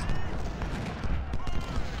 please.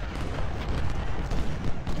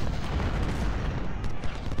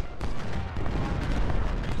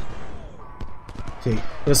 Okay,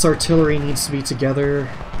 this artillery needs to be together.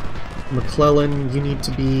 McClellan, you need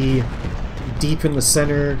to be deep in the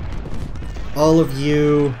center. All of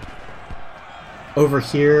you over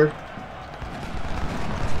here.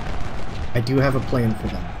 I do have a plan for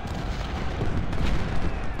them.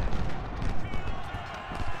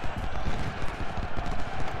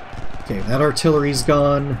 Okay, that artillery's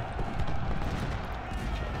gone.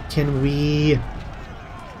 Can we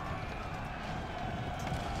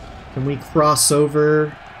cross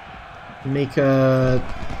over, make a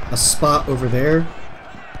spot over there?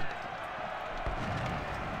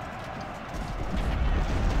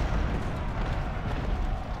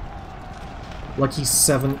 Lucky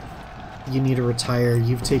 7th, you need to retire.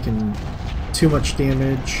 You've taken too much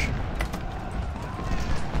damage.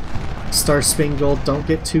 Star Spangled, don't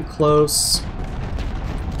get too close.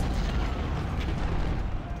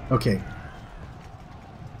 Okay.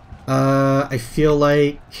 I feel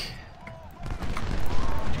like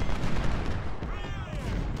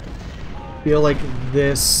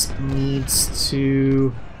this needs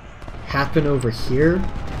to happen over here.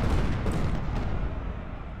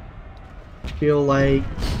 I feel like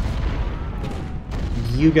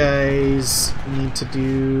you guys need to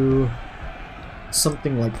do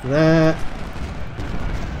something like that.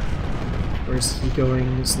 Where's he going?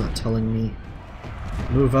 It's not telling me.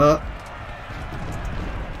 Move up.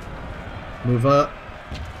 Move up.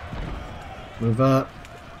 Move up.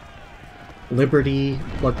 Liberty,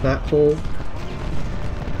 plug that hole.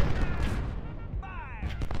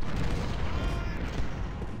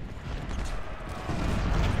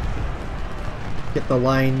 Get the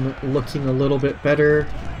line looking a little bit better.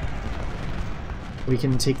 We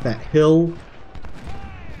can take that hill.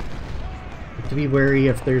 Have to be wary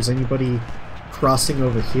if there's anybody crossing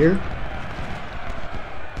over here.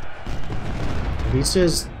 Are these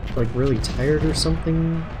just like really tired or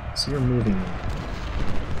something? So you're moving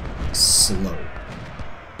slow.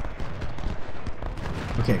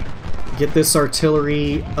 Okay, get this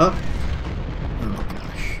artillery up. Oh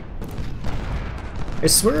gosh. I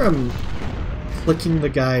swear I'm clicking the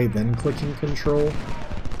guy, then clicking control.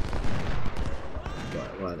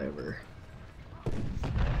 But whatever.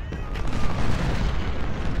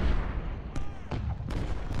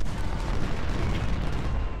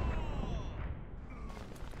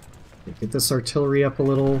 Get this artillery up a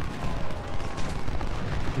little.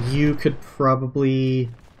 You could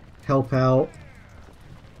probably help out.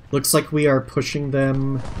 Looks like we are pushing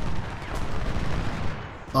them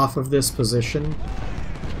off of this position.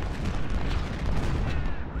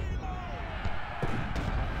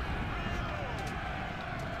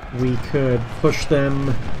 We could push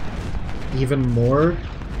them even more.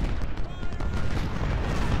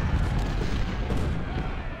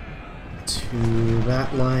 To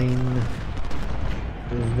that line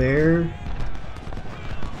there.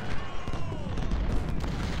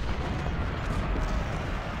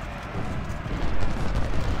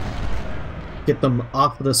 Get them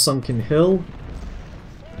off of the sunken hill.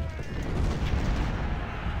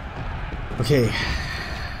 Okay.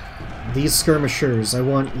 These skirmishers, I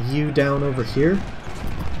want you down over here.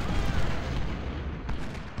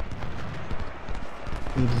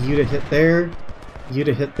 Need you to hit there. You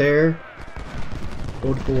to hit there.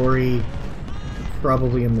 Old Glory,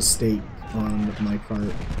 probably a mistake on my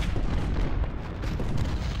part.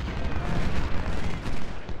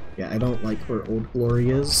 Yeah, I don't like where Old Glory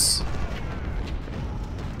is.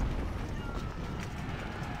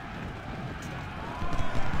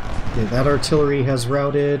 Okay, that artillery has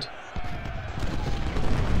routed.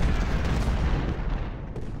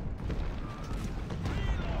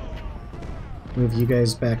 Move you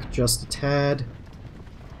guys back just a tad.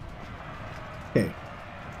 Okay.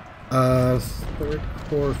 Third,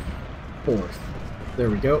 fourth. There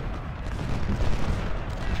we go.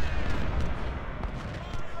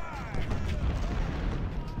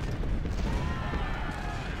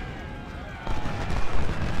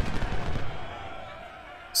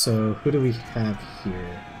 So, who do we have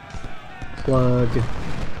here? Plug.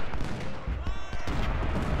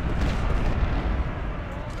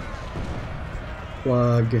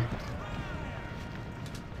 Plug.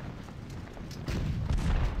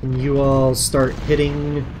 Can you all start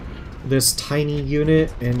hitting this tiny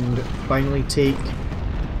unit and finally take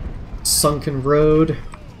Sunken Road?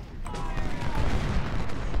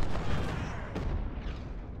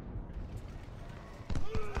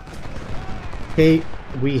 Okay,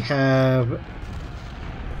 we have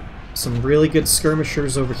some really good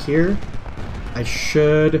skirmishers over here. I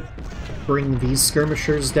should bring these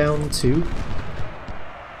skirmishers down too.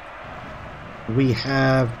 We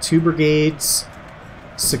have 2 brigades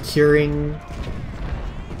securing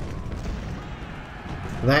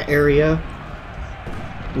that area.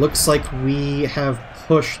 Looks like we have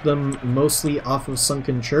pushed them mostly off of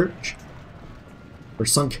Sunken Church. Or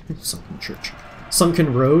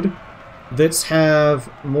Sunken Road. Let's have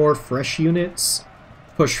more fresh units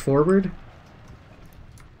push forward.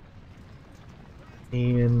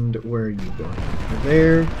 And where are you going? Over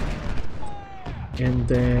there. And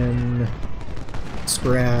then let's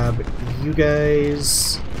grab you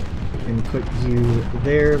guys and put you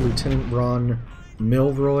there. Lieutenant Ron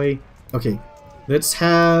Milroy. Okay, let's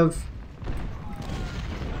have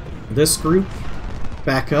this group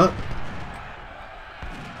back up.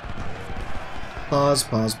 Pause,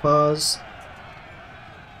 pause, pause.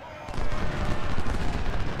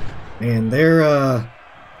 Man, they're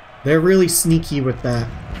really sneaky with that.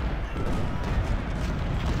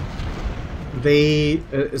 They,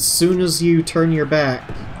 as soon as you turn your back,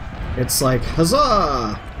 it's like,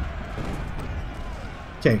 huzzah!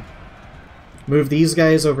 Okay. Move these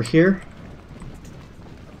guys over here.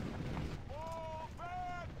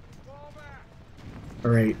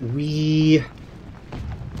 Alright, we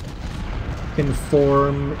can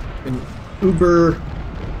form an Uber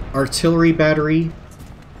artillery battery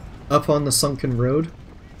up on the Sunken Road.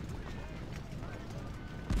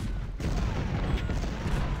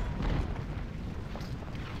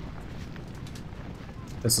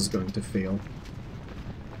 This is going to fail.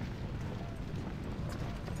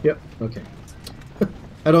 Yep, okay.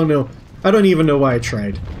 I don't know. I don't even know why I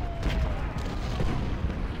tried.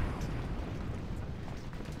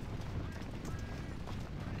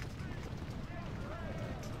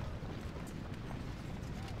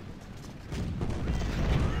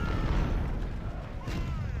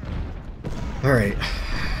 Alright,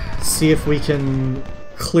 see if we can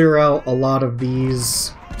clear out a lot of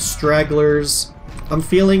these stragglers. I'm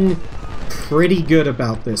feeling pretty good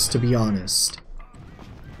about this, to be honest.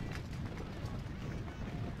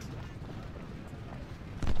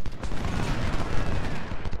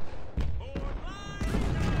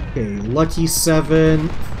 Okay, lucky 7.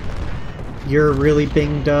 You're really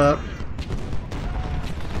banged up.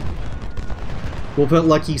 We'll put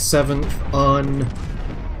lucky 7th on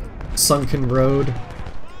Sunken Road.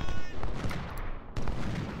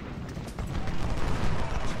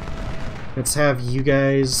 Let's have you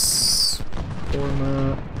guys form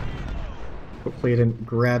up. Hopefully I didn't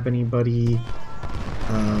grab anybody.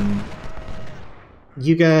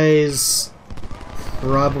 You guys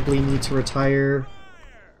probably need to retire.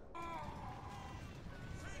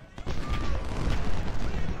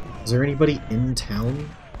 Is there anybody in town?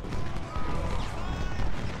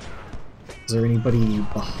 Is there anybody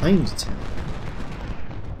behind town?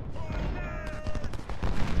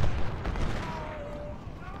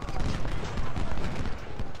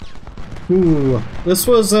 Ooh, this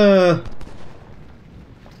was, that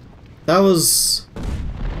was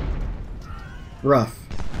rough.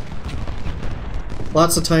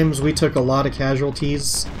 Lots of times we took a lot of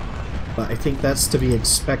casualties, but I think that's to be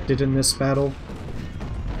expected in this battle.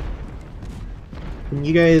 Can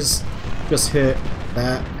you guys just hit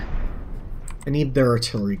that? I need their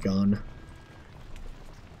artillery gone.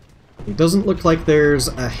 It doesn't look like there's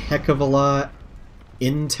a heck of a lot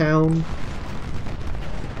in town.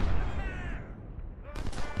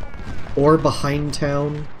 Or behind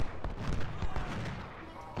town.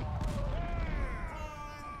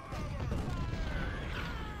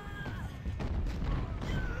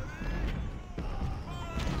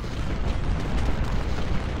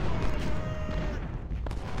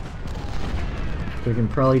 We can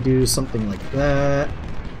probably do something like that.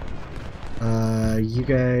 You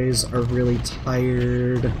guys are really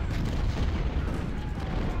tired.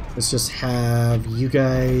 Let's just have you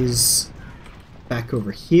guys back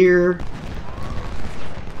over here.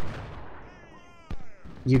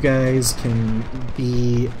 You guys can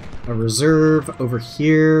be a reserve over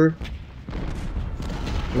here.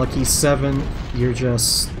 Lucky 7, you're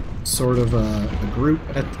just sort of a group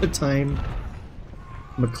at the time.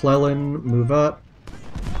 McClellan, move up.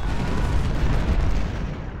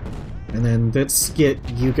 And then let's get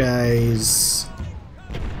you guys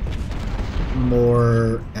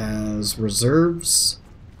more as reserves.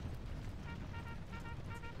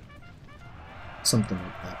 Something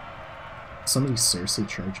like that. Somebody's seriously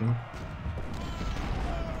charging.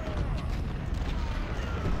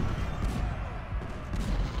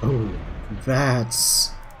 Oh,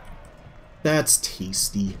 that's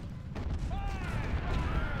tasty.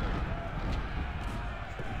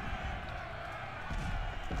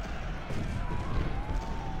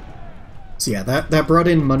 So yeah, that brought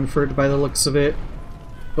in Munford by the looks of it,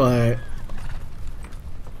 but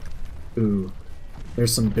ooh,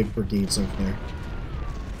 there's some big brigades over there.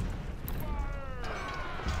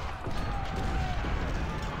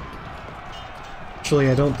 Actually,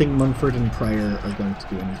 I don't think Munford and Pryor are going to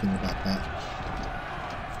do anything about that.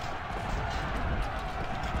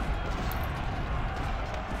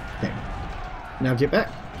 Okay, now get back.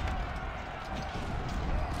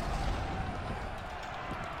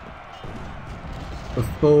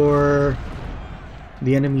 Before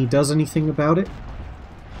the enemy does anything about it.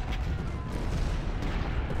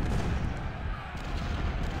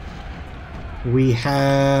 We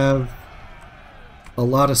have a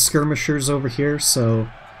lot of skirmishers over here, so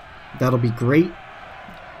that'll be great.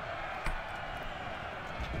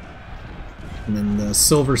 And then the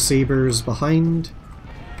Silver Sabers behind.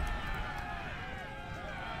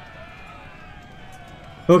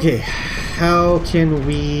 Okay, how can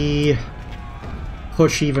we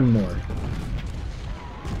push even more?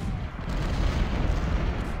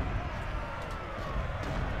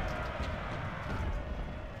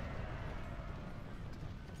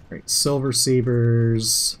 Right, Silver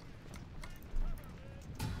Sabers.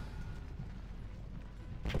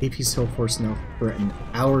 AP's Hill Force now threaten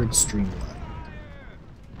our extreme left.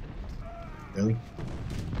 Really?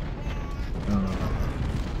 I don't know about that.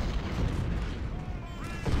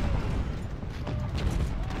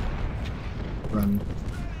 Run.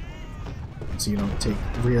 So you don't take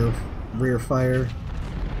rear fire.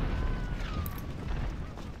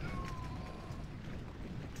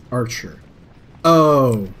 Archer.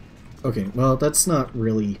 Oh, Okay, well, that's not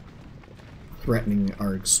really threatening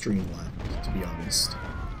our extreme left, to be honest.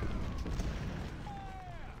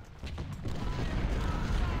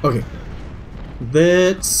 Okay.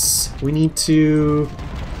 We need to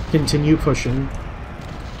continue pushing.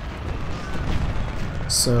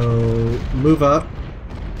 So, move up.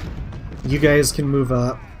 You guys can move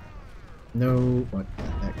up. No, what the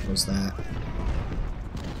heck was that?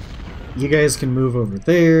 You guys can move over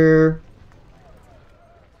there.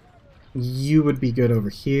 You would be good over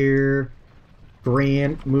here.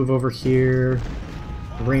 Grant, move over here.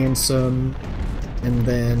 Ransom. And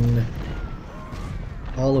then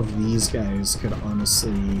all of these guys could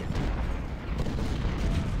honestly...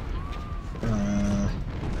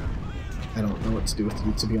 I don't know what to do with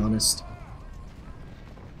you, to be honest.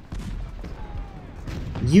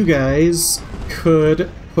 You guys could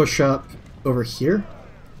push up over here.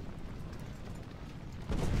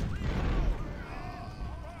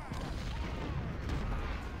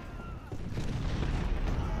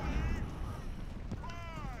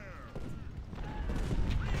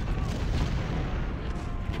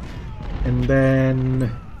 And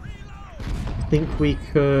then I think we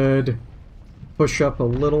could push up a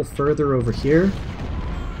little further over here.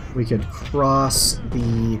 We could cross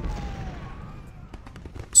the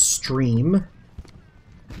stream.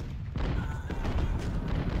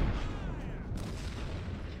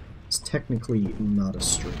 It's technically not a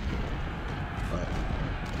stream, but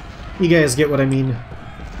you guys get what I mean.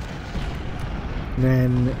 And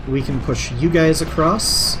then we can push you guys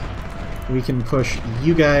across. We can push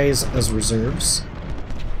you guys as reserves.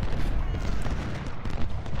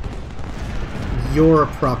 You're a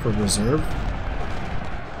proper reserve.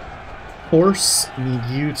 Horse, need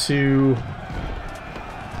you to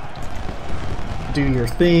do your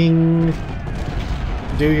thing.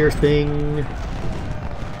 Do your thing.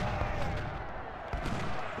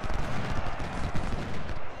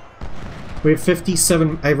 We have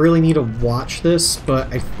 57. I really need to watch this,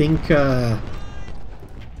 but I think, I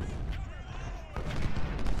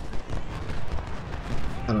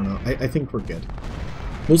don't know. I think we're good.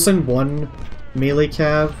 We'll send one melee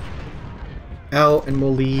cav out, and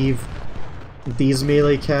we'll leave these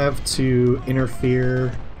melee cav to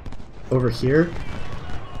interfere over here.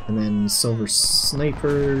 And then silver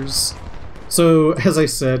snipers. So, as I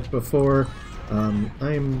said before,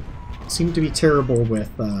 I seem to be terrible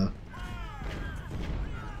with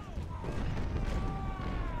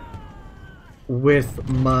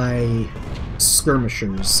my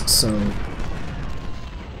skirmishers, so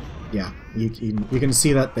yeah, you can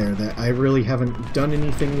see that there, that I really haven't done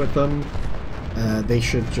anything with them. They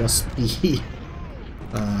should just be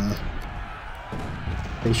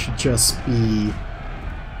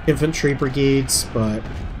infantry brigades, but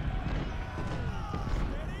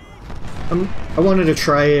I wanted to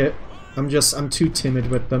try it. I'm too timid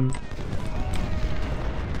with them.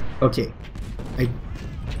 Okay, I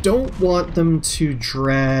don't want them to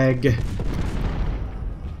drag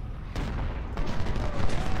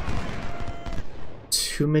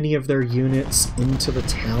too many of their units into the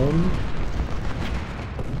town.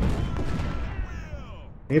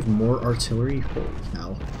 They have more artillery? Holy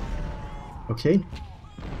cow. Okay.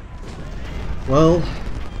 Well,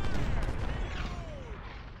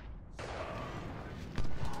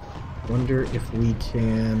 wonder if we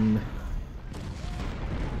can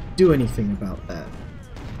do anything about that.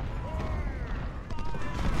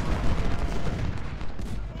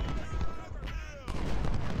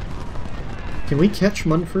 Can we catch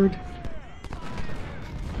Munford?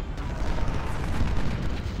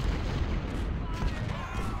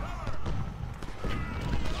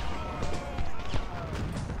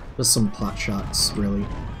 Just some pot shots, really,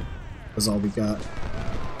 is all we got.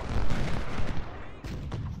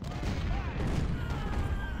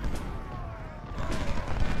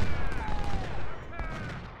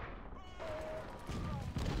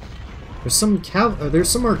 There's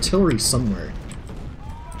some artillery somewhere.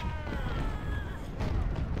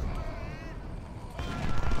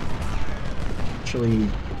 Actually,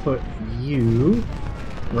 put you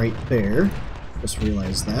right there. Just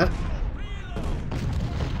realized that.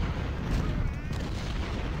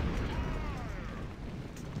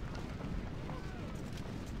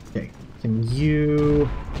 Okay, can you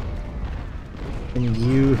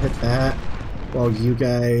hit that while you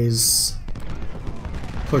guys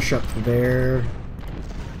push up there?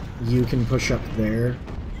 You can push up there.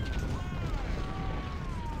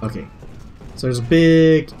 Okay. So there's a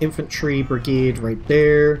big infantry brigade right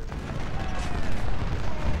there.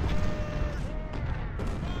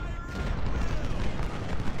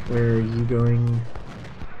 Where are you going?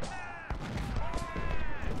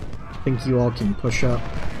 I think you all can push up.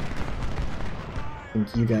 I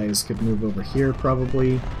think you guys could move over here,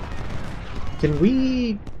 probably. Can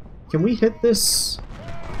we hit this?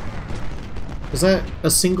 Is that a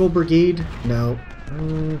single brigade? No.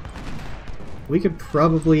 We could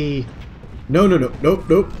probably... No, no, no, nope,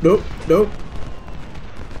 nope, nope, nope.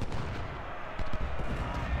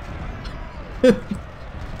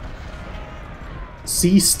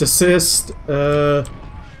 Cease, desist.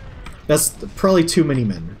 That's probably too many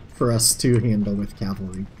men for us to handle with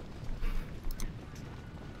cavalry.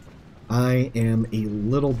 I am a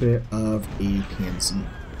little bit of a pansy.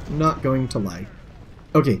 I'm not going to lie.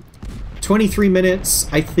 Okay, 23 minutes.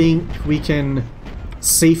 I think we can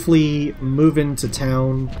safely move into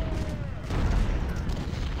town.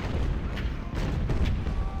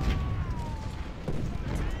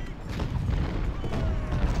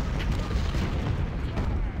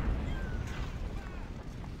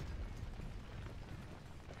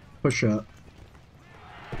 Push up.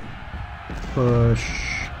 Push.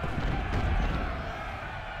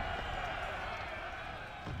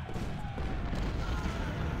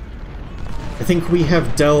 I think we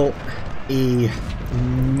have dealt a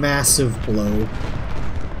massive blow.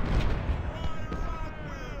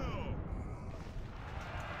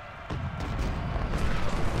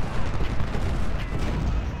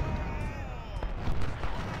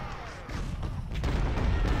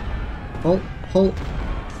 Halt, halt.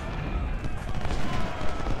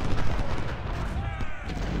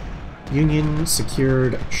 Union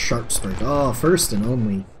secured Sharpsburg. Oh, first and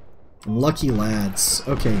only. Lucky lads.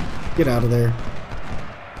 Okay, get out of there.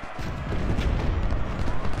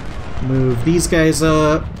 Move these guys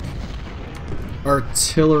up.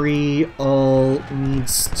 Artillery all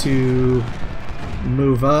needs to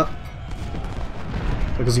move up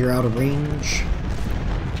because you're out of range.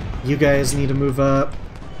 You guys need to move up.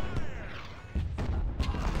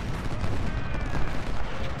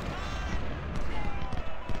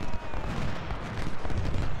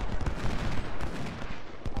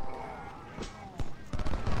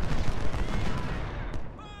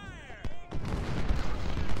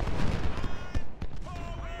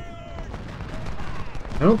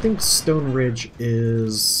 I don't think Stone Ridge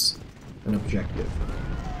is an objective.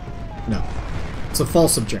 No. It's a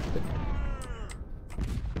false objective.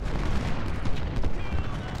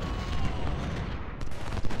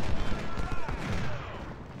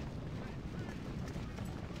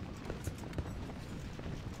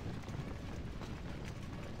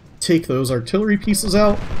 Take those artillery pieces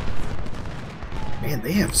out. Man,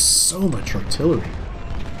 they have so much artillery.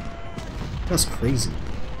 That's crazy.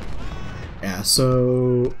 Yeah,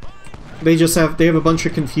 so they have a bunch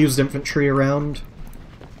of confused infantry around.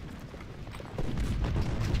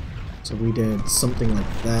 So we did something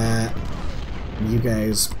like that. And you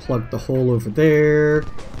guys plugged the hole over there.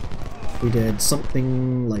 We did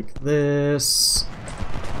something like this.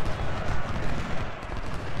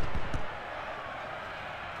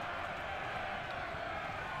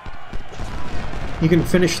 You can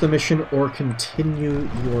finish the mission or continue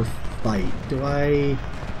your fight. Do I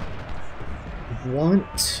want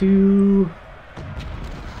to?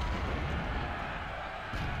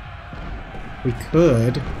 We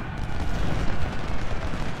could.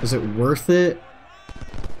 Is it worth it?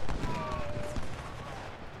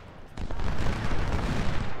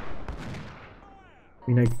 I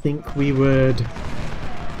mean, I think we would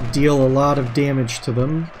deal a lot of damage to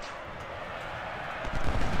them.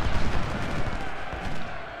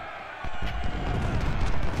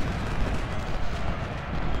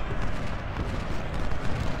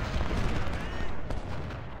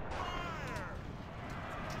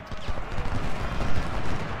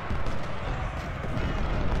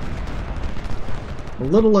 A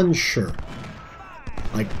little unsure.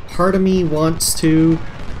 Like, part of me wants to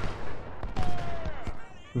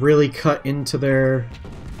really cut into their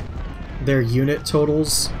unit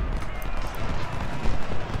totals.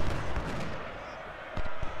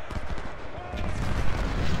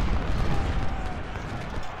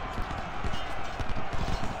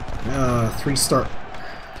 Three-star.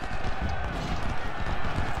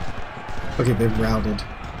 Okay, they've routed.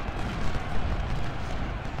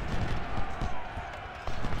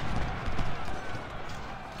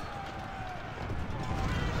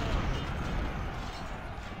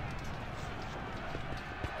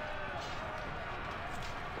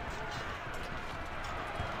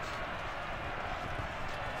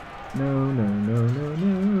 No, no, no, no,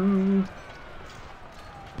 no.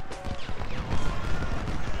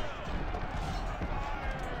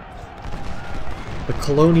 The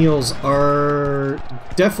Colonials are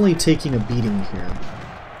definitely taking a beating here.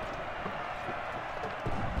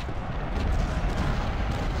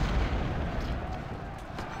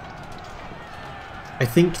 I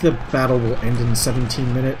think the battle will end in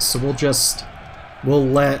 17 minutes, so we'll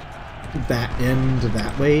let that end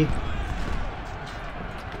that way.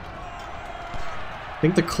 I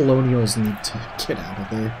think the Colonials need to get out of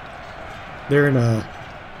there. They're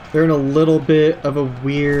in a little bit of a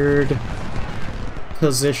weird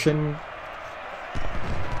position.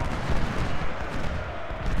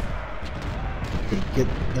 Okay, get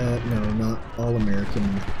that. No, not all American.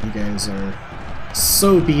 You guys are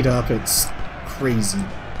so beat up, it's crazy.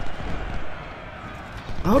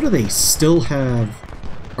 How do they still have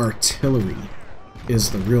artillery is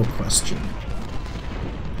the real question.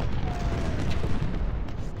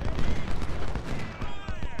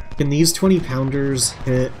 Can these 20-pounders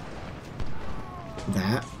hit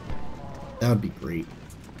that? That would be great.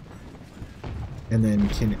 And then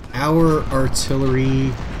can our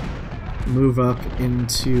artillery move up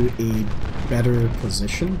into a better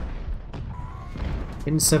position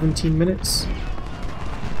in 17 minutes?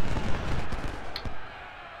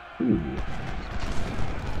 Ooh.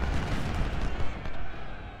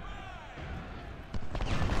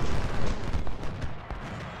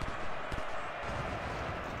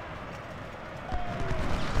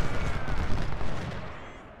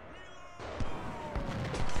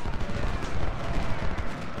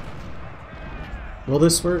 Will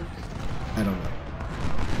this work? I don't know.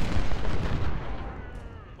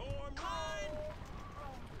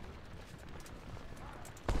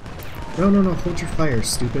 No, no, no, hold your fire,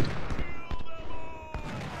 stupid.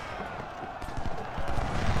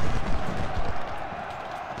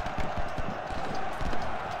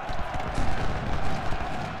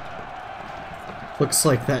 Looks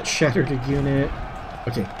like that shattered a unit.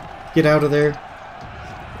 Okay, get out of there.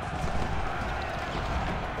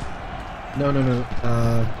 No, no, no.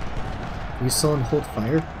 Are you still on hold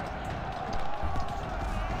fire?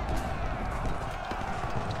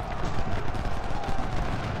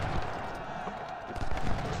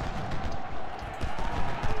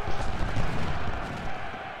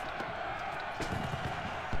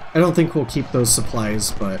 I don't think we'll keep those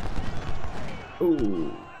supplies, but...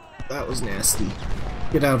 Ooh, that was nasty.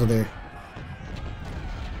 Get out of there.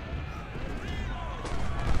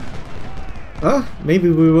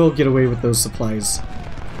 Maybe we will get away with those supplies.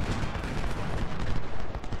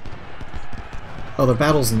 Oh, the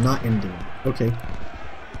battle's not ending. Okay.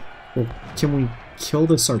 Well, can we kill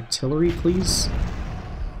this artillery, please?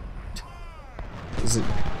 Is it...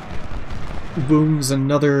 Booms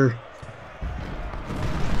another...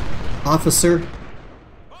 officer?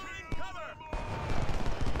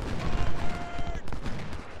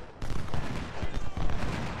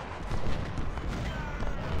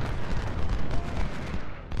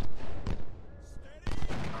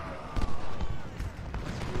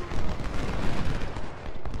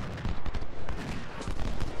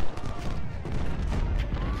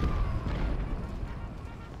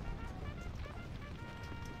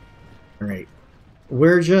 Alright.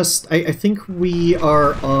 We're just... I think we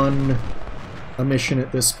are on a mission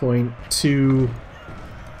at this point to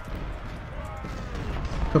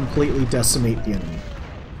completely decimate the enemy.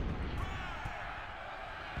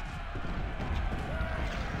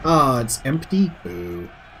 Ah, it's empty? Boo.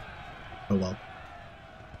 Oh well.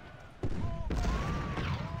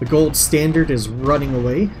 The gold standard is running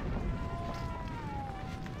away.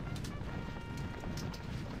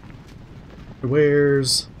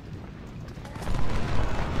 Where's...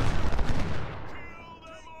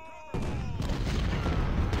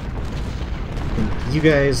 You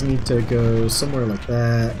guys need to go somewhere like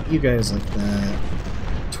that. You guys like that.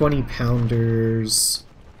 20-pounders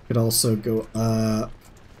could also go up.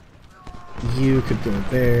 You could go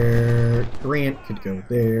there. Grant could go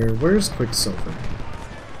there. Where's Quicksilver?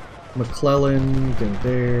 McClellan, go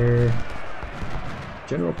there.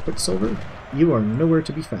 General Quicksilver, you are nowhere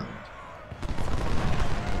to be found.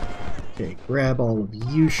 Okay, grab all of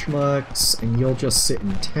you schmucks, and you'll just sit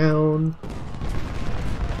in town.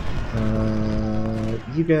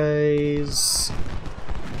 You guys,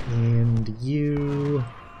 and you,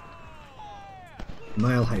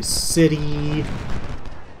 Mile High City,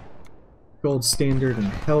 Gold Standard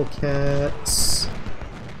and Hellcats,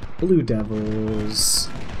 Blue Devils,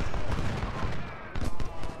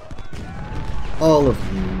 all of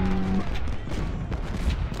you.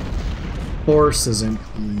 Force is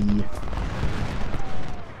empty.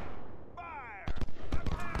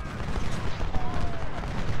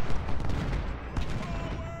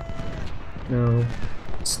 No,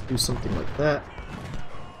 let's do something like that.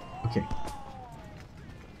 Okay.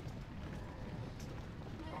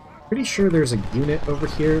 Pretty sure there's a unit over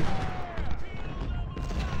here.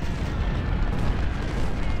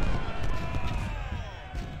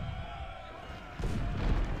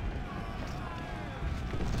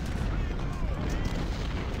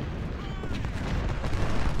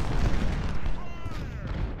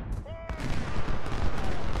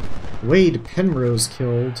 Wade Penrose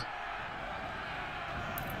killed.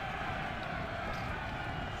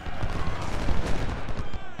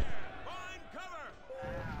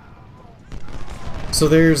 So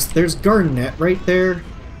there's Garnett right there.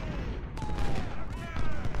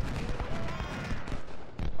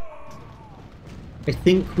 I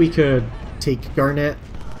think we could take Garnett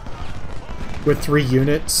with 3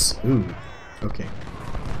 units. Ooh, okay.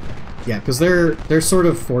 Yeah, because they're sort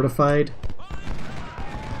of fortified.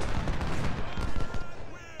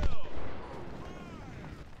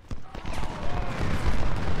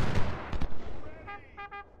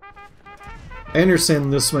 I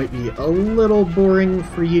understand this might be a little boring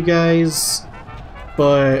for you guys,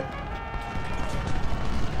 but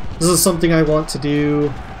this is something I want to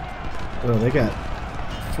do. Oh, they got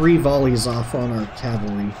 3 volleys off on our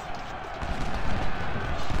cavalry.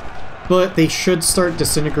 But they should start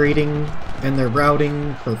disintegrating, and they're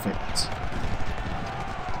routing perfect.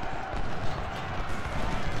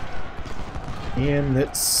 And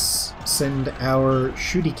let's send our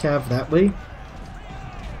shooty cav that way.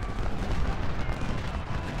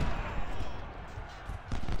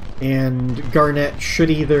 And Garnett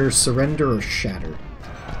should either surrender or shatter.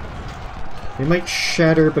 They might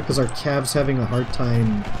shatter because our cav's having a hard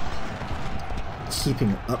time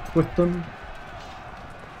keeping up with them.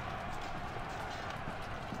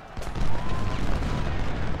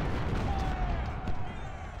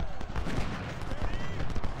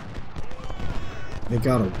 They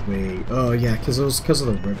got away. Oh yeah, because it was because of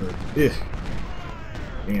the river. Ugh.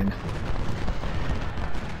 Man.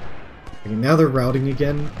 Okay, now they're routing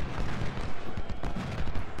again.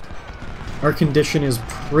 Our condition is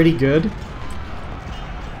pretty good.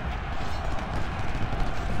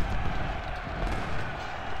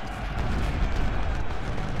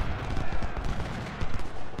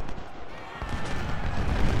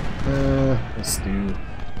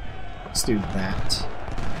 Let's do that.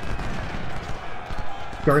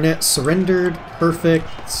 Garnett surrendered. Perfect.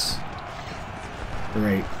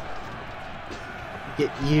 Great.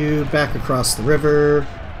 Get you back across the river.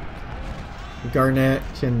 Garnett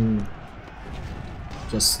can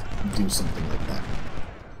just do something like that.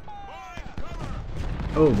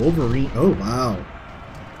 Oh, Wolverine. Oh, wow.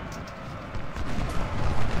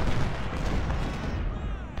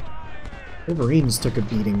 Wolverines took a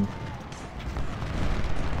beating.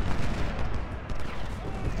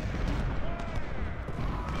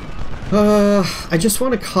 I just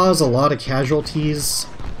want to cause a lot of casualties.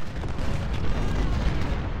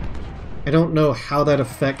 I don't know how that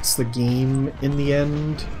affects the game in the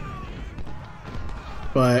end,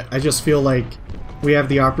 but I just feel like we have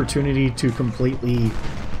the opportunity to completely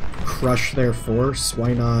crush their force.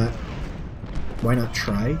 Why not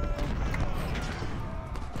try?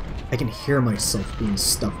 I can hear myself being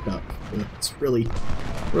stuffed up. It's really,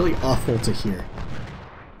 really awful to hear.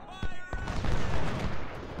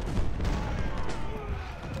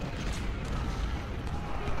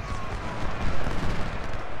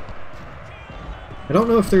 I don't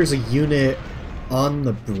know if there's a unit on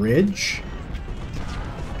the bridge.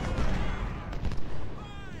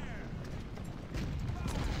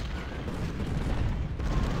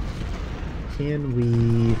 Can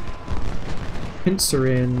we pincer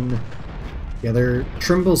in? Yeah,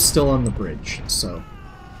 Trimble's still on the bridge, so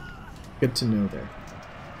good to know there.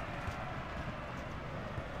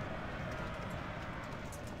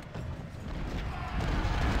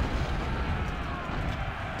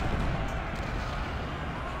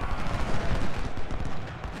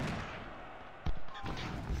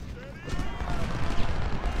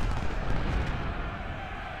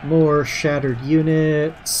 More shattered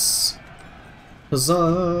units.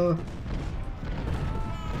 Huzzah!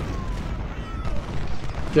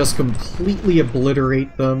 Just completely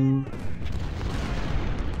obliterate them.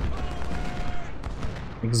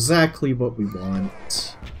 Exactly what we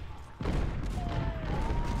want.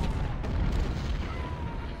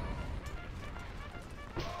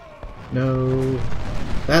 No,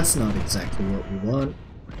 that's not exactly what we want.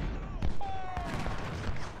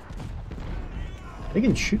 They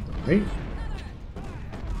can shoot them, right?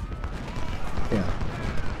 Yeah.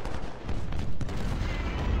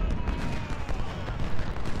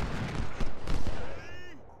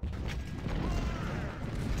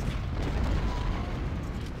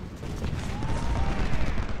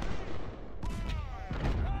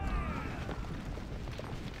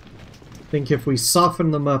 I think if we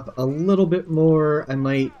soften them up a little bit more, I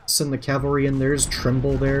might send the cavalry in. There's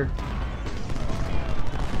Trimble there.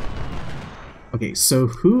 Okay, so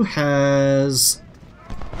who has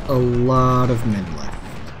a lot of men left?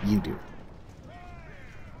 You do.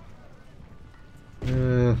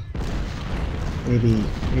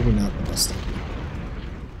 maybe not the best idea.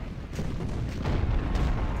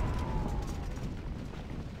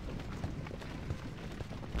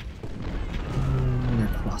 They're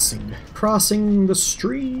crossing the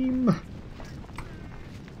stream.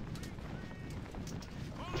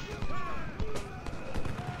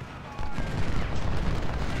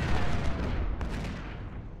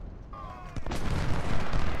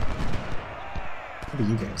 What are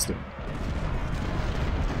you guys doing?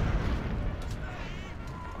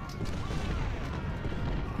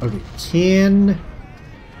 Okay,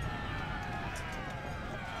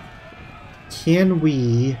 can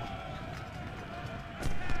we...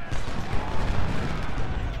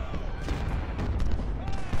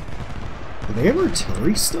 Do they have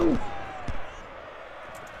artillery still?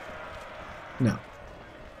 No.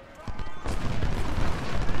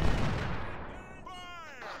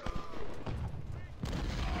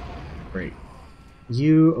 Great.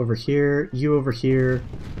 You over here, you over here,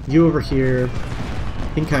 you over here.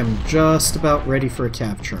 I think I'm just about ready for a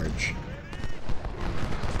cav charge.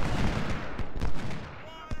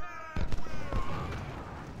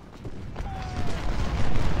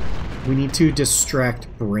 We need to distract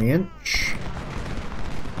Branch,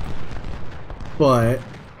 but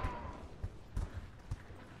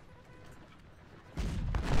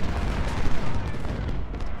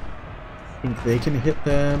I think they can hit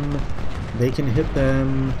them, they can hit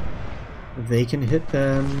them, they can hit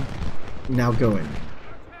them. Now go in.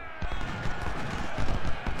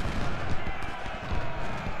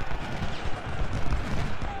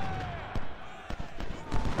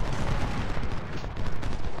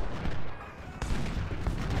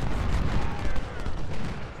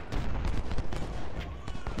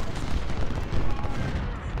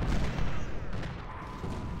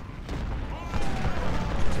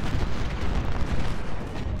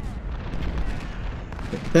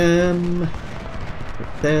 Them,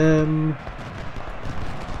 hit them,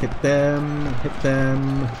 hit them, hit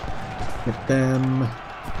them, hit them,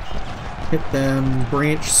 hit them.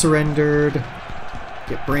 Branch surrendered.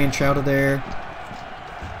 Get Branch out of there.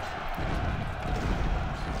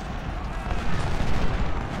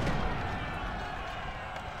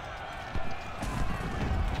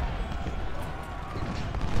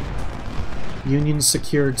 Union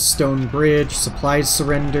secured Stone Bridge. Supplies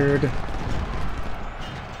surrendered.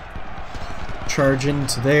 Charge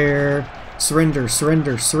into there. Surrender,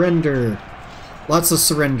 surrender, surrender. Lots of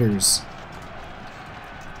surrenders.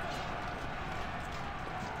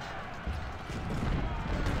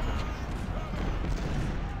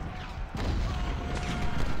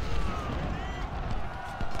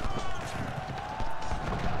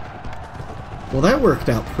 Well, that worked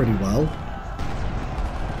out pretty well.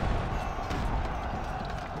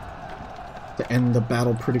 To end the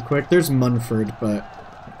battle pretty quick. There's Munford, but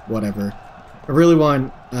whatever. I really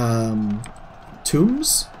want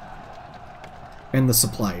tombs and the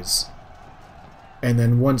supplies. And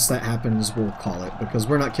then once that happens, we'll call it, because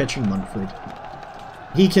we're not catching Munford.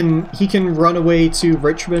 He can run away to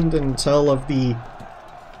Richmond and tell of the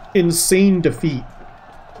insane defeat.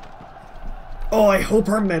 Oh, I hope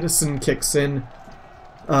our medicine kicks in.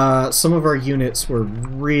 Some of our units were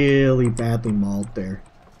really badly mauled there.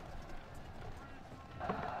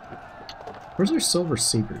 Where's our Silver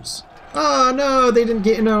Sabers? Oh no, they didn't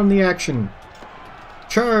get in on the action.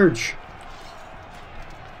 Charge!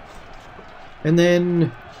 And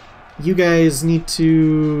then you guys need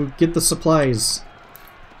to get the supplies.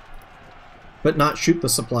 But not shoot the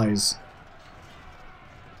supplies.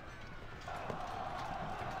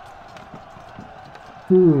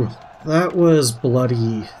 Ooh, that was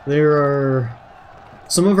bloody.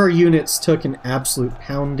 Some of our units took an absolute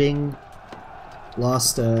pounding.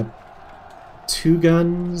 Lost 2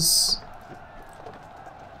 guns.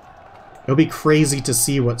 It'll be crazy to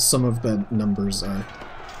see what some of the numbers are.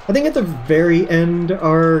 I think at the very end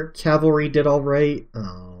our cavalry did alright.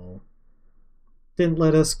 Oh. Didn't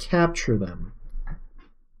let us capture them.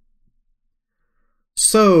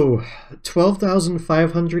 So,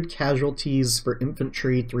 12,500 casualties for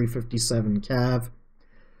infantry, 357 cav.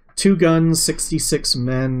 2 guns, 66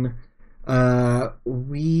 men.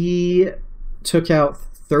 We took out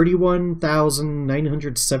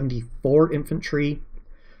 31,974 infantry,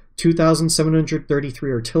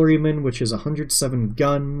 2,733 artillerymen, which is 107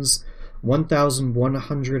 guns,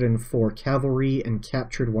 1,104 cavalry, and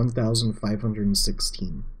captured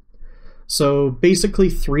 1,516. So basically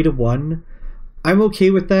 3-1. I'm okay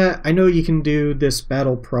with that. I know you can do this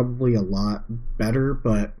battle probably a lot better,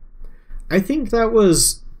 but I think that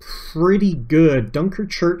was pretty good.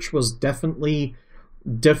 Dunkerchurch was definitely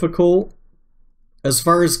difficult. As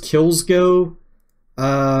far as kills go,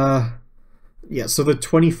 Yeah, so the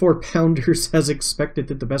 24 pounders, as expected,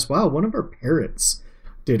 did the best. Wow, one of our parrots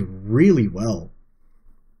did really well.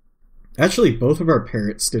 Actually, both of our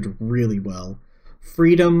parrots did really well.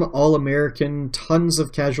 Freedom, All-American, tons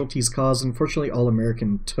of casualties caused. Unfortunately,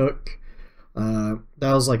 All-American took. That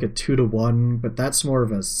was like a 2-to-1, but that's more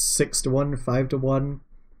of a 6-to-1, 5-to-1.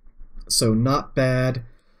 So not bad.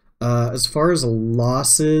 As far as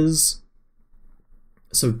losses,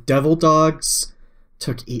 so Devil Dogs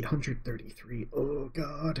took 833. Oh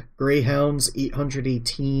god. Greyhounds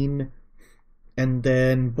 818, and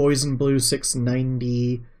then Boys in Blue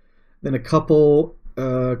 690. Then a couple,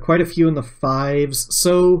 quite a few in the 5s.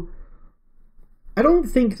 So I don't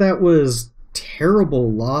think that was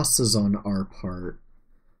terrible losses on our part.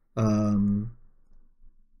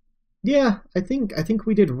 Yeah, I think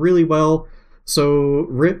we did really well. So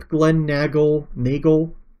Rip Glenn Nagel,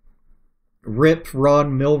 Rip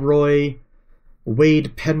Ron Milroy,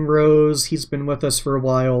 Wade Penrose, he's been with us for a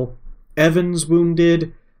while, Evans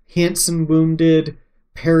wounded, Hanson wounded,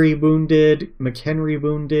 Perry wounded, McHenry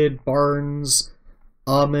wounded, Barnes,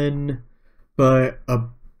 Amon, but a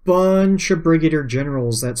bunch of brigadier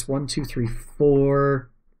generals. That's 1, 2, 3, 4,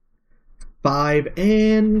 5,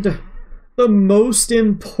 and the most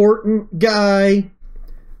important guy,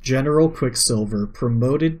 General Quicksilver,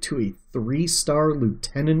 promoted to a 3-star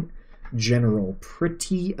lieutenant general.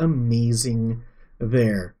 Pretty amazing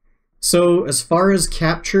there. So as far as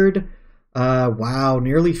captured, wow,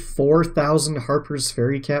 nearly 4,000 Harper's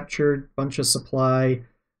Ferry captured, bunch of supply.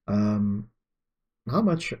 Not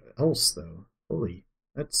much else though. Holy,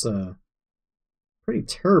 that's pretty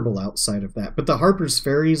terrible outside of that. But the Harper's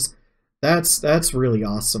Ferries, that's really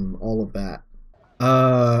awesome, all of that.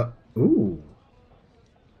 Ooh.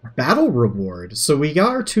 Battle reward. So we got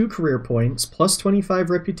our 2 career points, plus 25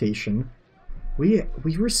 reputation. We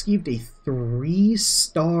received a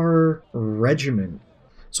 3-star regiment.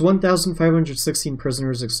 So 1,516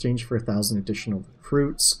 prisoners exchanged for 1,000 additional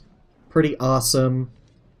recruits. Pretty awesome.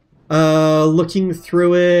 Looking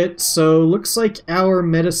through it, so looks like our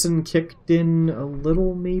medicine kicked in a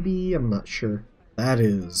little, maybe? I'm not sure. That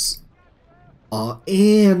is...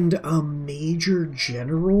 and a major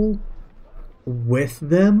general with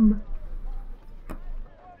them.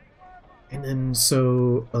 And then,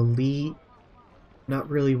 so, elite, not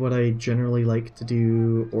really what I generally like to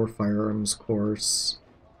do, or firearms course.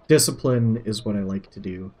 Discipline is what I like to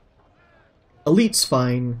do. Elite's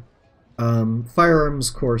fine.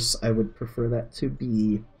 Firearms course, I would prefer that to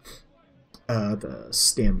be the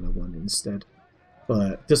stamina one instead.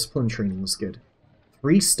 But discipline training is good.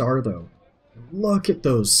 3-star though. Look at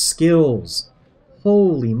those skills.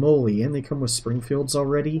 Holy moly, and they come with Springfields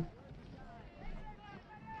already.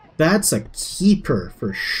 That's a keeper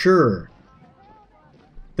for sure.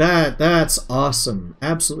 That's awesome.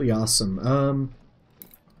 Absolutely awesome.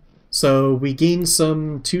 So we gained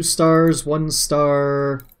some 2 stars, 1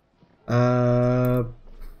 star.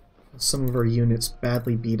 Some of our units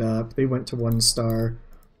badly beat up. They went to 1 star.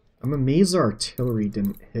 I'm amazed our artillery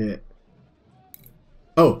didn't hit.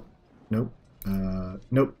 Oh, nope.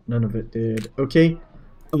 Nope, none of it did. Okay.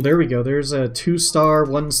 Oh, there we go. There's a 2-star,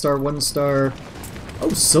 1 star, 1 star. Oh,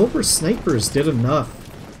 silver snipers did enough.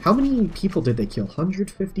 How many people did they kill?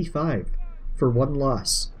 155 for 1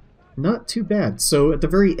 loss. Not too bad. So at the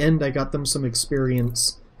very end, I got them some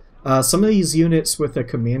experience. Some of these units with a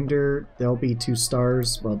commander, they'll be 2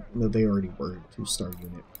 stars. Well, no, they already were a 2-star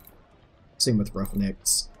unit. Same with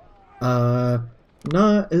Roughnecks.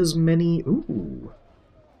 Not as many... Ooh.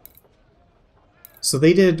 So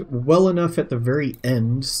they did well enough at the very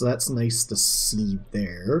end, so that's nice to see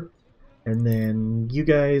there. And then you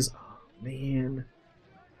guys... Oh, man.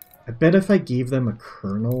 I bet if I gave them a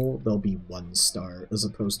colonel, they'll be 1 star, as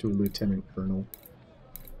opposed to a lieutenant colonel.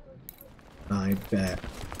 I bet.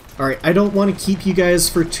 Alright, I don't want to keep you guys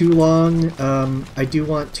for too long. I do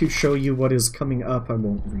want to show you what is coming up. I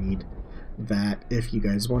won't read that. If you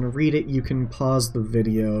guys want to read it, you can pause the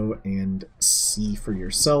video and see for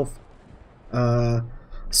yourself.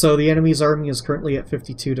 So the enemy's army is currently at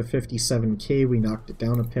 52 to 57k. We knocked it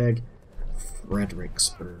down a peg.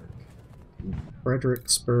 Fredericksburg.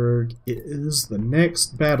 Fredericksburg is the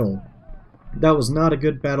next battle. That was not a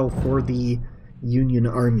good battle for the Union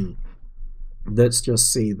Army. Let's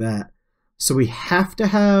just say that. So we have to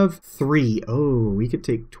have 3. Oh, we could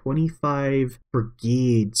take 25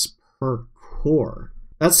 brigades per corps.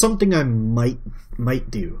 That's something I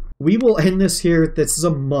might do. We will end this here. This is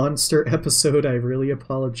a monster episode. I really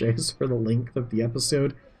apologize for the length of the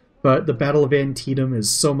episode. But the Battle of Antietam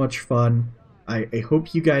is so much fun. I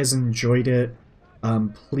hope you guys enjoyed it.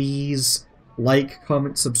 Please Like,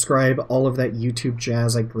 comment, subscribe, all of that YouTube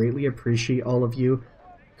jazz. I greatly appreciate all of you.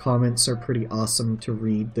 Comments are pretty awesome to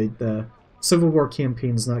read. The Civil War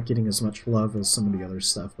campaign's not getting as much love as some of the other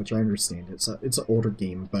stuff, which I understand. It's an older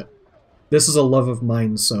game, but this is a love of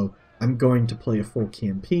mine, so I'm going to play a full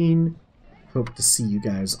campaign. Hope to see you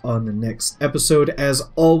guys on the next episode. As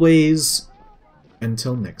always,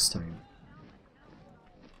 until next time.